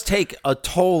 It does take a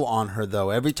toll on her, though.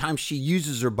 Every time she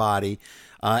uses her body,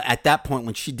 at that point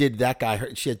when she did that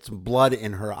guy, she had some blood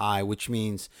in her eye, which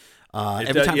means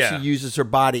every does- time yeah. she uses her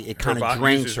body, it kind of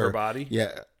drains uses her. her body?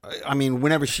 Yeah. I mean,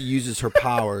 whenever she uses her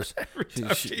powers,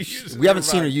 she uses we haven't her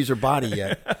seen her body. use her body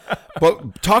yet.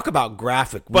 But talk about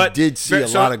graphic. We did see a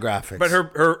lot of graphics.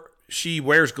 But she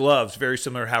wears gloves, very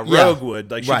similar to how Yeah. Rogue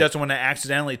would. Like she Right. doesn't want to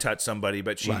accidentally touch somebody,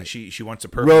 but Right. she wants to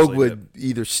purposely. Rogue would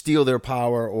either steal their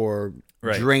power or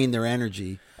Right. drain their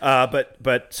energy.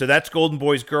 But so that's Golden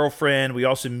Boy's girlfriend. We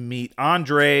also meet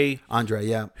Andre,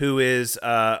 Yeah. who is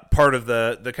part of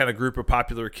the kind of group of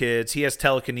popular kids. He has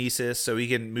telekinesis, so he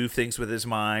can move things with his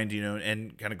mind,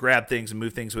 and kind of grab things and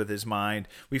move things with his mind.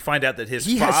 We find out that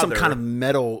He has some kind of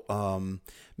metal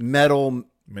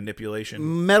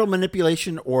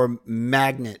manipulation or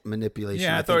magnet manipulation.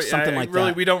 Yeah, I think, something like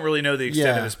that. We don't really know the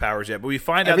extent of his powers yet, but we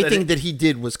find out everything that he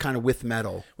did was kind of with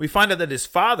metal. we find out that his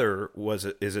father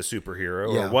is a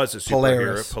superhero Yeah. or was a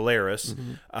superhero, Polaris.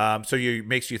 So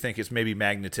makes you think it's maybe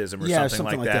magnetism or Yeah,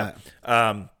 something like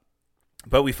that.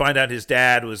 But we find out his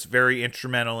dad was very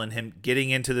instrumental in him getting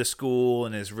into the school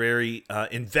and is very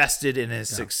invested in his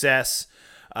success.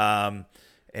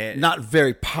 And Not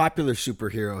very popular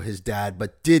superhero, his dad,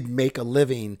 but did make a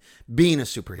living being a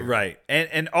superhero. right,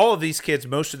 and all of these kids,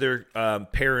 most of their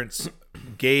parents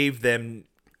gave them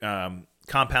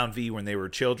Compound V when they were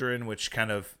children, which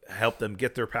kind of helped them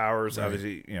get their powers. Right.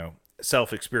 Obviously,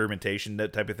 self-experimentation,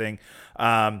 that type of thing.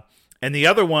 And the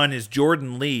other one is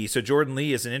Jordan Lee. So Jordan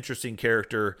Lee is an interesting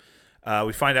character.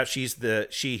 We find out he is the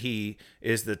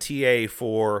TA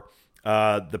for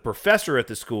the professor at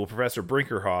the school, Professor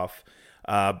Brinkerhoff,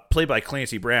 played by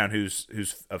Clancy Brown,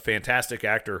 who's a fantastic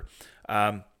actor.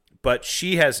 But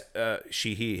he has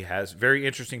very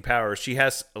interesting powers. She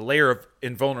has a layer of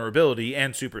invulnerability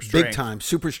and super strength. Big time.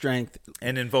 Super strength.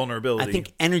 And invulnerability. I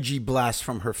think energy blasts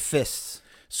from her fists.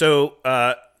 So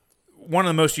one of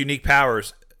the most unique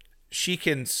powers, she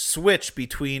can switch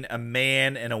between a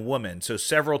man and a woman. So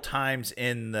several times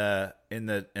in the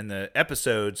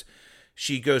episodes,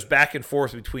 she goes back and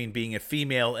forth between being a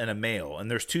female and a male. And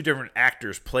there's two different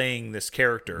actors playing this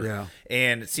character. Yeah.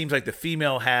 And it seems like the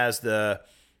female has the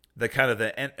kind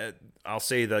of I'll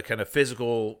say the kind of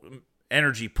physical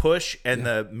energy push, and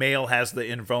the male has the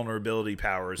invulnerability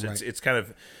powers. Right. It's kind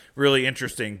of really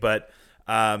interesting, but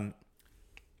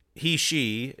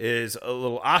she is a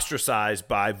little ostracized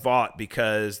by Vought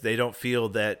because they don't feel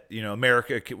that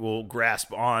America will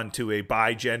grasp on to a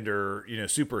bigender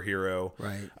superhero.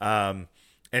 Right.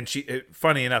 And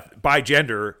funny enough,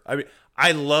 bigender. I mean,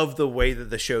 I love the way that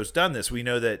the show's done this. We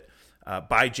know that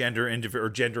bigender or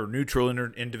gender neutral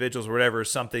individuals or whatever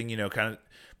is something kind of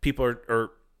people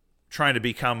are trying to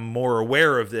become more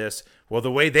aware of this. Well,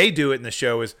 the way they do it in the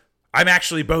show is, I'm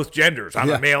actually both genders. I'm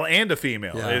a male and a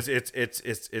female. Yeah.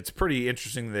 It's pretty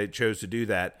interesting that they chose to do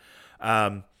that.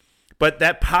 But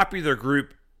that popular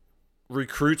group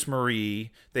recruits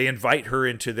Marie. They invite her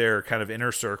into their kind of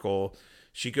inner circle.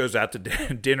 She goes out to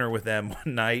dinner with them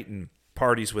one night and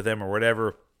parties with them or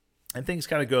whatever, and things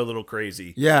kind of go a little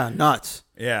crazy. Yeah, nuts.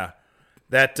 Yeah,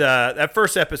 that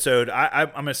first episode,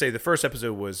 I'm going to say the first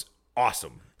episode was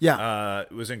awesome. Yeah,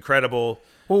 it was incredible.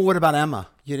 Well, what about Emma?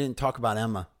 You didn't talk about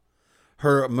Emma.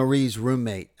 Marie's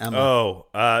roommate, Emma.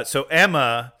 Oh, so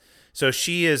Emma,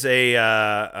 she is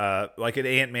a like an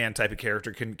Ant-Man type of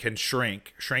character, can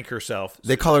shrink herself.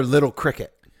 They call her Little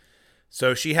Cricket.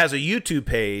 So she has a YouTube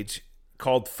page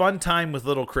called Fun Time with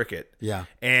Little Cricket. Yeah.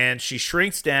 And she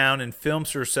shrinks down and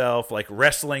films herself like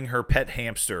wrestling her pet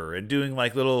hamster and doing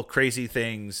like little crazy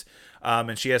things.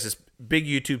 And she has this big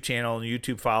YouTube channel and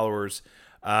YouTube followers.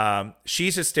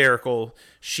 She's hysterical.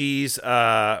 She's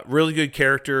really good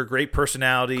character, great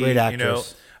personality. Great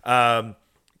actress.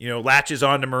 Latches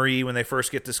on to Marie when they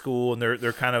first get to school, and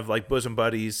they're kind of like bosom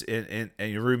buddies and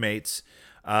roommates.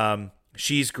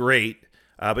 She's great.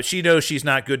 But she knows she's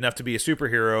not good enough to be a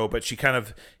superhero, but she kind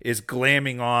of is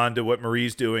glamming on to what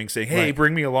Marie's doing, saying, hey, Right.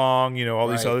 Bring me along, all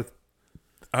these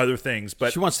other things.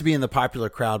 But she wants to be in the popular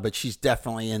crowd, but she's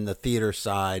definitely in the theater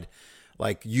side,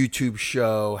 like YouTube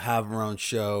show, have her own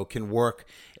show, can work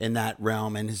in that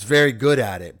realm, and is very good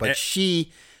at it. But she's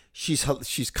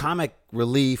comic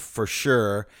relief for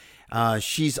sure.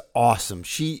 She's awesome.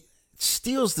 She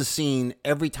steals the scene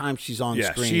every time she's on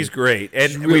screen. She's great.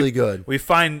 And she's really good. We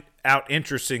find out,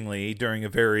 interestingly, during a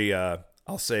very,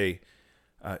 I'll say,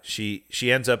 she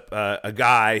ends up a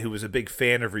guy who was a big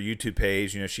fan of her YouTube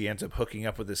page. She ends up hooking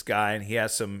up with this guy, and he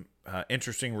has some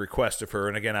interesting requests of her.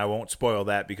 And again, I won't spoil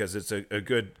that because it's a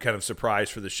good kind of surprise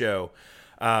for the show.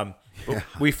 But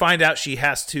we find out she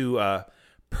has to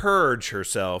purge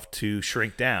herself to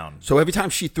shrink down. So every time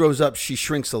she throws up, she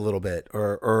shrinks a little bit,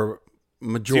 or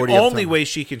majority. The of only time way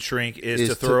she can shrink is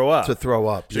to throw up. To throw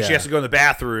up. So she has to go in the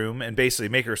bathroom and basically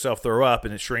make herself throw up,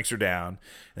 and it shrinks her down.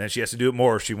 And then she has to do it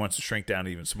more if she wants to shrink down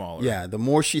even smaller. Yeah, the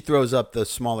more she throws up, the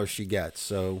smaller she gets.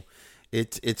 So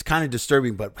it's kind of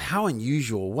disturbing, but how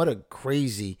unusual. What a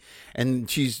crazy. And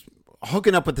she's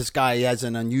hooking up with this guy. He has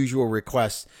an unusual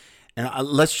request. And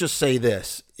let's just say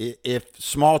this. If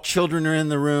small children are in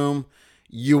the room,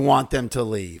 you want them to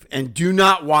leave. And do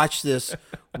not watch this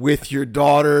with your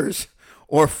daughters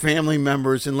or family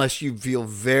members unless you feel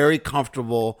very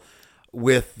comfortable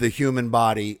with the human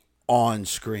body on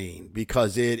screen,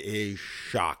 because it is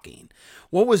shocking.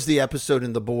 What was the episode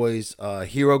in The Boys?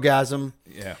 Herogasm?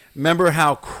 Yeah. Remember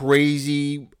how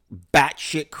crazy,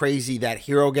 batshit crazy that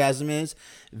Herogasm is?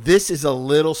 This is a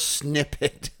little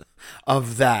snippet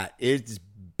of that. It's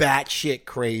batshit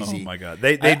crazy. Oh my God.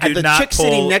 They do the not chick pull...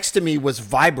 sitting next to me was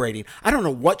vibrating. I don't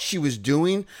know what she was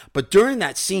doing, but during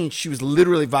that scene, she was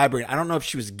literally vibrating. I don't know if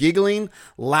she was giggling,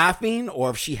 laughing,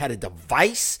 or if she had a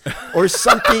device or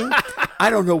something. I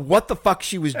don't know what the fuck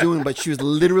she was doing, but she was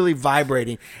literally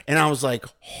vibrating. And I was like,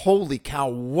 holy cow,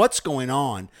 what's going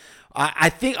on?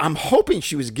 I'm hoping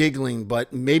she was giggling,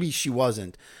 but maybe she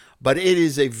wasn't. But it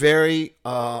is a very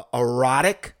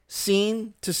erotic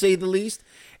scene, to say the least.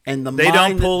 And they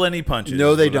don't pull any punches.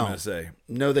 No, they don't. I'm gonna say.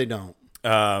 No, they don't.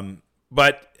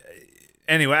 But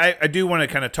anyway, I do want to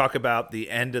kind of talk about the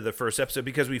end of the first episode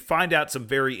because we find out some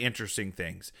very interesting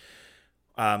things.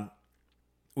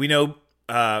 We know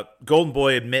Golden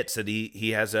Boy admits that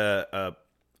he has a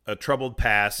troubled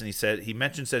past, and he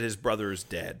mentions that his brother is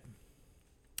dead,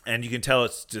 and you can tell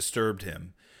it's disturbed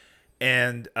him.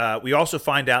 And we also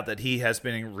find out that he has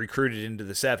been recruited into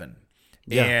the Seven,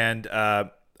 and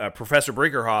Professor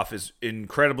Brinkerhoff is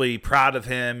incredibly proud of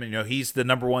him. He's the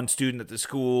number one student at the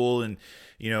school, and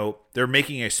they're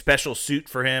making a special suit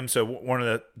for him. So one of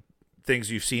the things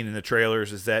you've seen in the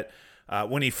trailers is that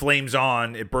when he flames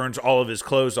on, it burns all of his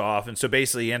clothes off, and so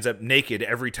basically he ends up naked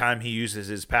every time he uses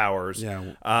his powers.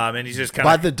 Yeah. And he's just kind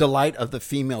by of the delight of the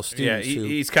female students. Yeah,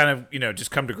 he's kind of just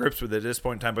come to grips with it at this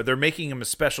point in time. But they're making him a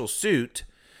special suit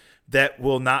that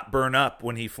will not burn up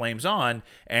when he flames on,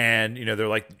 and they're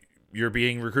like, you're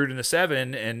being recruited in the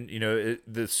Seven, and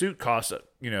the suit costs a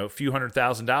few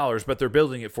 $100,000, but they're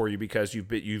building it for you because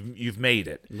you've made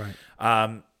it. Right.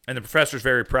 And the professor's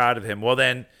very proud of him. Well,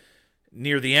 then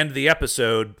near the end of the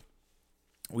episode,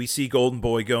 we see Golden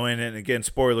Boy go in, and again,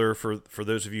 spoiler for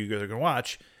those of you guys that are going to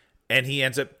watch, and he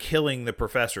ends up killing the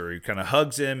professor. He kind of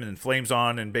hugs him and flames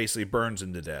on and basically burns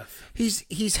him to death.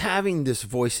 He's having this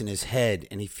voice in his head,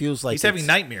 and he feels like he's having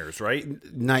nightmares, right?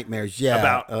 Nightmares,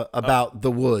 yeah, about the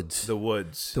woods. The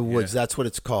woods. The woods, that's what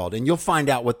it's called. And you'll find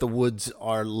out what the woods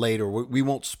are later. We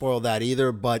won't spoil that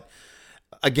either, but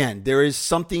again, there is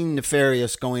something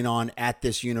nefarious going on at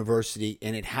this university,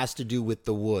 and it has to do with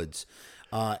the woods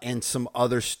and some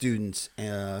other students.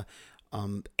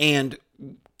 And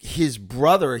his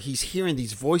brother, he's hearing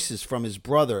these voices from his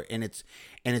brother, and it's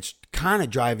kind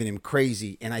of driving him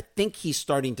crazy. And I think he's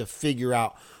starting to figure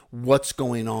out what's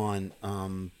going on.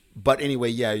 But anyway,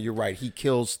 yeah, you're right. He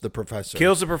kills the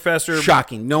professor.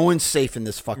 Shocking. No one's safe in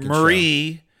this fucking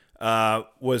Marie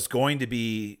was going to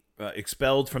be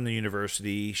expelled from the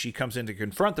university. She comes in to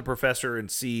confront the professor and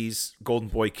sees Golden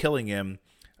Boy killing him.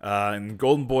 And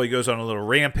Golden Boy goes on a little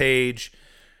rampage,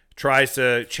 tries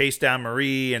to chase down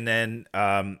Marie, and then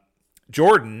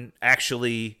Jordan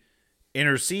actually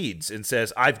intercedes and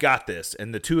says, "I've got this."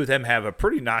 And the two of them have a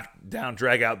pretty knockdown,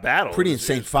 drag-out battle. Pretty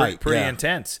insane fight. Pretty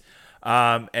intense.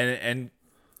 And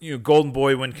Golden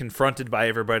Boy, when confronted by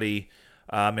everybody,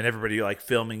 and everybody like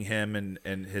filming him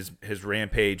and his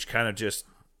rampage, kind of just.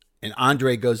 And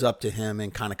Andre goes up to him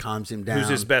and kind of calms him down. Who's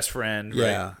his best friend.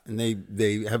 Yeah, right? And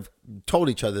they have told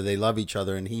each other they love each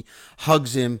other, and he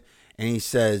hugs him. And he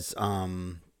says,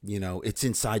 it's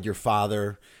inside your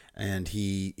father. And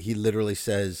he literally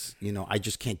says, I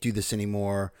just can't do this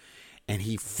anymore. And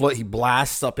he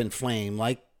blasts up in flame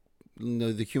like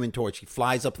the Human Torch. He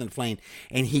flies up in flame,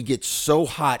 and he gets so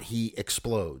hot he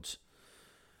explodes.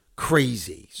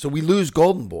 Crazy. So we lose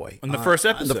Golden Boy in the first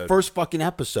episode. The first fucking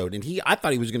episode. And I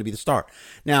thought he was going to be the star.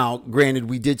 Now, granted,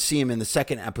 we did see him in the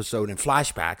second episode in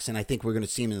flashbacks, and I think we're going to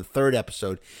see him in the third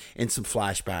episode in some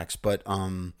flashbacks. But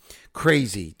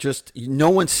crazy. Just no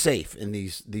one's safe in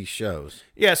these shows.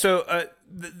 Yeah, so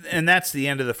and that's the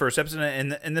end of the first episode.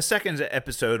 And the second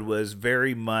episode was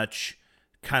very much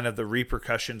kind of the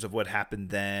repercussions of what happened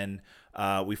then.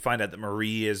 We find out that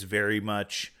Marie is very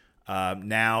much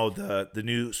now the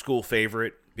new school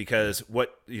favorite because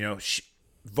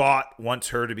Vought wants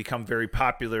her to become very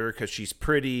popular because she's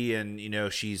pretty and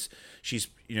she's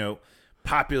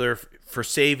popular for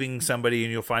saving somebody,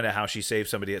 and you'll find out how she saved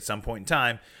somebody at some point in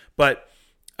time. But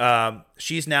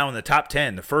she's now in the top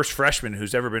 10, the first freshman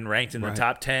who's ever been ranked in the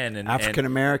top 10, and African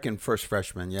American first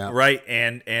freshman, yeah, right.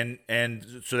 And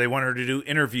so they want her to do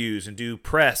interviews and do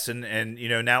press, and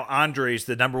now Andre's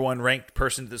the number one ranked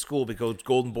person at the school because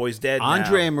Golden Boy's dead.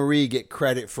 Andre now. and Marie get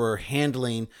credit for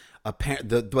handling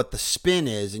what the spin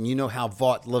is, and you know how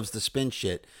Vought loves the spin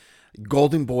shit.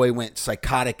 Golden Boy went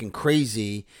psychotic and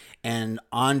crazy, and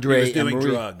Andre he was doing and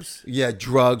Marie, drugs. Yeah,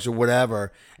 drugs or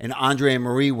whatever. And Andre and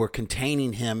Marie were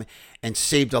containing him and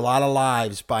saved a lot of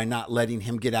lives by not letting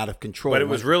him get out of control. But it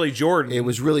was really Jordan. It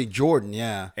was really Jordan,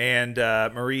 yeah. And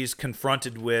Marie's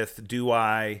confronted with, do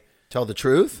I tell the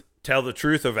truth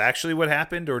of actually what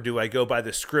happened, or do I go by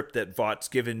the script that Vaught's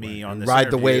given me on this ride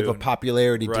interview? the wave of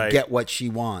popularity Right. to get what she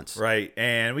wants? Right.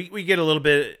 And we get a little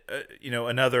bit,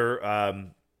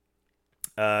 another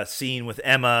scene with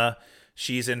Emma.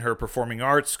 She's in her performing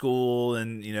arts school,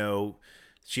 and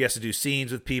she has to do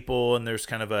scenes with people, and there's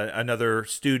kind of another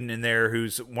student in there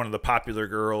who's one of the popular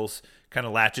girls, kind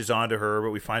of latches onto her,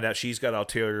 but we find out she's got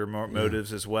ulterior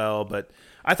motives as well. But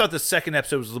I thought the second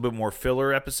episode was a little bit more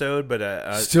filler episode,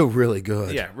 but still really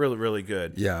good. Yeah, really, really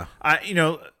good. Yeah.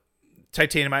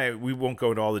 Titanium, we won't go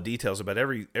into all the details about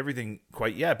everything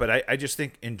quite yet, but I just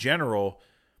think in general,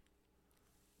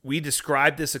 we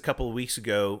described this a couple of weeks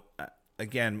ago.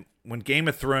 Again, when Game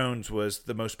of Thrones was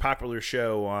the most popular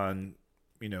show on,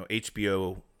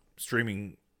 HBO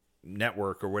streaming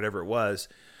network or whatever it was,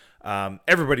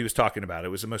 everybody was talking about it.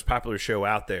 It was the most popular show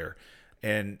out there,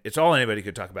 and it's all anybody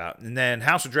could talk about. And then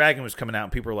House of Dragon was coming out,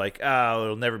 and people were like, "Oh,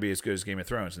 it'll never be as good as Game of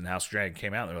Thrones." And House of Dragon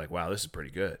came out, and they're like, "Wow, this is pretty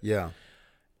good." Yeah.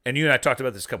 And you and I talked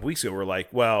about this a couple weeks ago. We're like,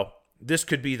 "Well, this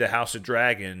could be the House of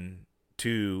Dragon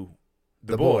to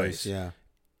the boys." Yeah.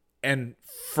 And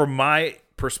from my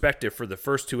perspective, for the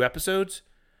first two episodes,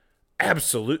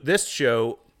 this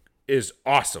show is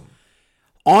awesome.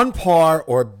 On par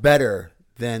or better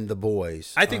than The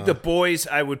Boys. I think The Boys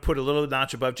I would put a little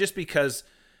notch above just because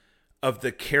of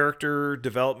the character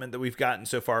development that we've gotten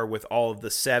so far with all of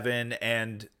the Seven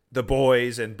and The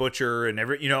Boys and Butcher and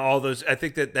all those. I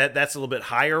think that's a little bit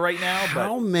higher right now.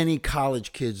 How many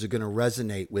college kids are going to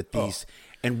resonate with these?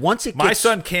 And once it gets, my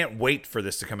son can't wait for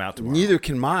this to come out tomorrow. Neither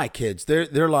can my kids.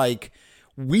 They're like,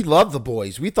 we love The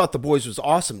Boys. We thought The Boys was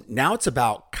awesome. Now it's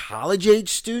about college age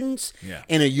students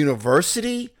in a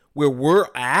university where we're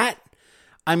at.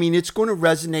 I mean, it's going to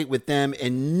resonate with them,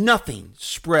 and nothing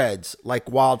spreads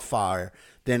like wildfire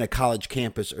than a college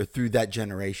campus or through that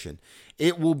generation.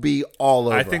 It will be all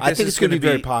over. I think it's going to be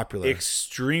very popular.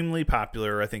 Extremely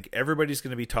popular. I think everybody's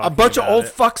going to be talking about it. A bunch of old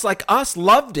fucks like us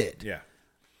loved it. Yeah.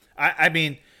 I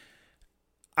mean,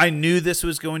 I knew this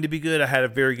was going to be good. I had a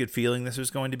very good feeling this was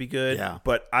going to be good. Yeah.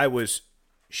 But I was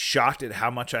shocked at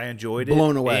how much I enjoyed it.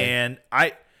 Blown away. And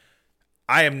I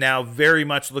am now very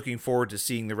much looking forward to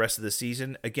seeing the rest of the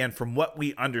season. Again, from what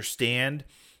we understand,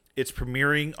 it's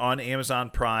premiering on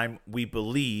Amazon Prime. We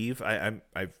believe,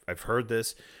 I've heard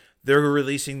this, they're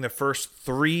releasing the first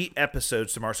 3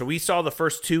 episodes tomorrow. So we saw the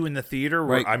first 2 in the theater.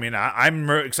 Right. I mean, I'm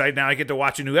excited now. I get to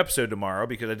watch a new episode tomorrow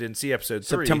because I didn't see episode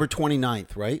 3. September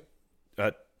 29th, right?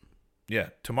 Yeah,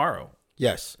 tomorrow.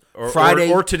 Yes. Or,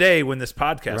 Friday. or today when this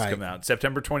podcast comes out.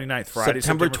 September 29th, Friday.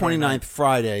 September 29th,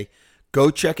 Friday. Go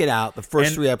check it out. The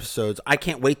first 3 episodes. I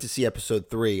can't wait to see episode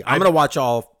 3. I'm going to watch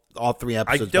all 3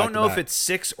 episodes. I don't know if it's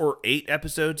 6 or 8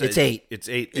 episodes. It's 8. It's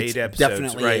 8 episodes.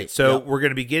 Definitely right. 8. So Yep. we're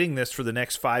going to be getting this for the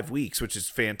next 5 weeks, which is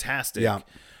fantastic. Yeah.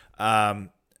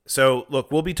 So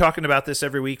look, we'll be talking about this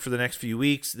every week for the next few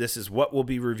weeks. This is what we'll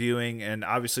be reviewing. And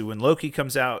obviously when Loki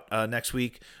comes out next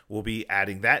week, we'll be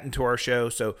adding that into our show.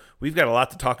 So we've got a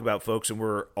lot to talk about, folks, and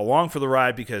we're along for the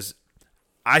ride because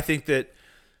I think that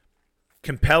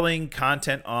compelling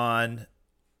content on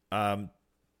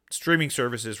streaming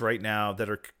services right now that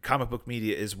are comic book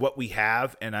media is what we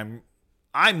have, and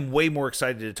I'm way more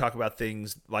excited to talk about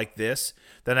things like this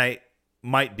than I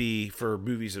might be for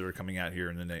movies that are coming out here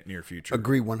in the near future.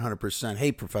 Agree 100%.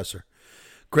 Hey, Professor.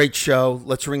 Great show.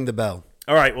 Let's ring the bell.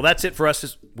 All right, well, that's it for us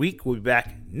this week. We'll be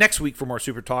back next week for more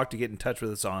Super Talk. To get in touch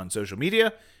with us on social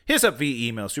media, hit us up via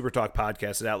email,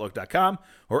 supertalkpodcast@outlook.com,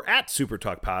 or at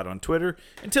supertalkpod on Twitter.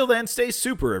 Until then, stay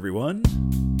super, everyone.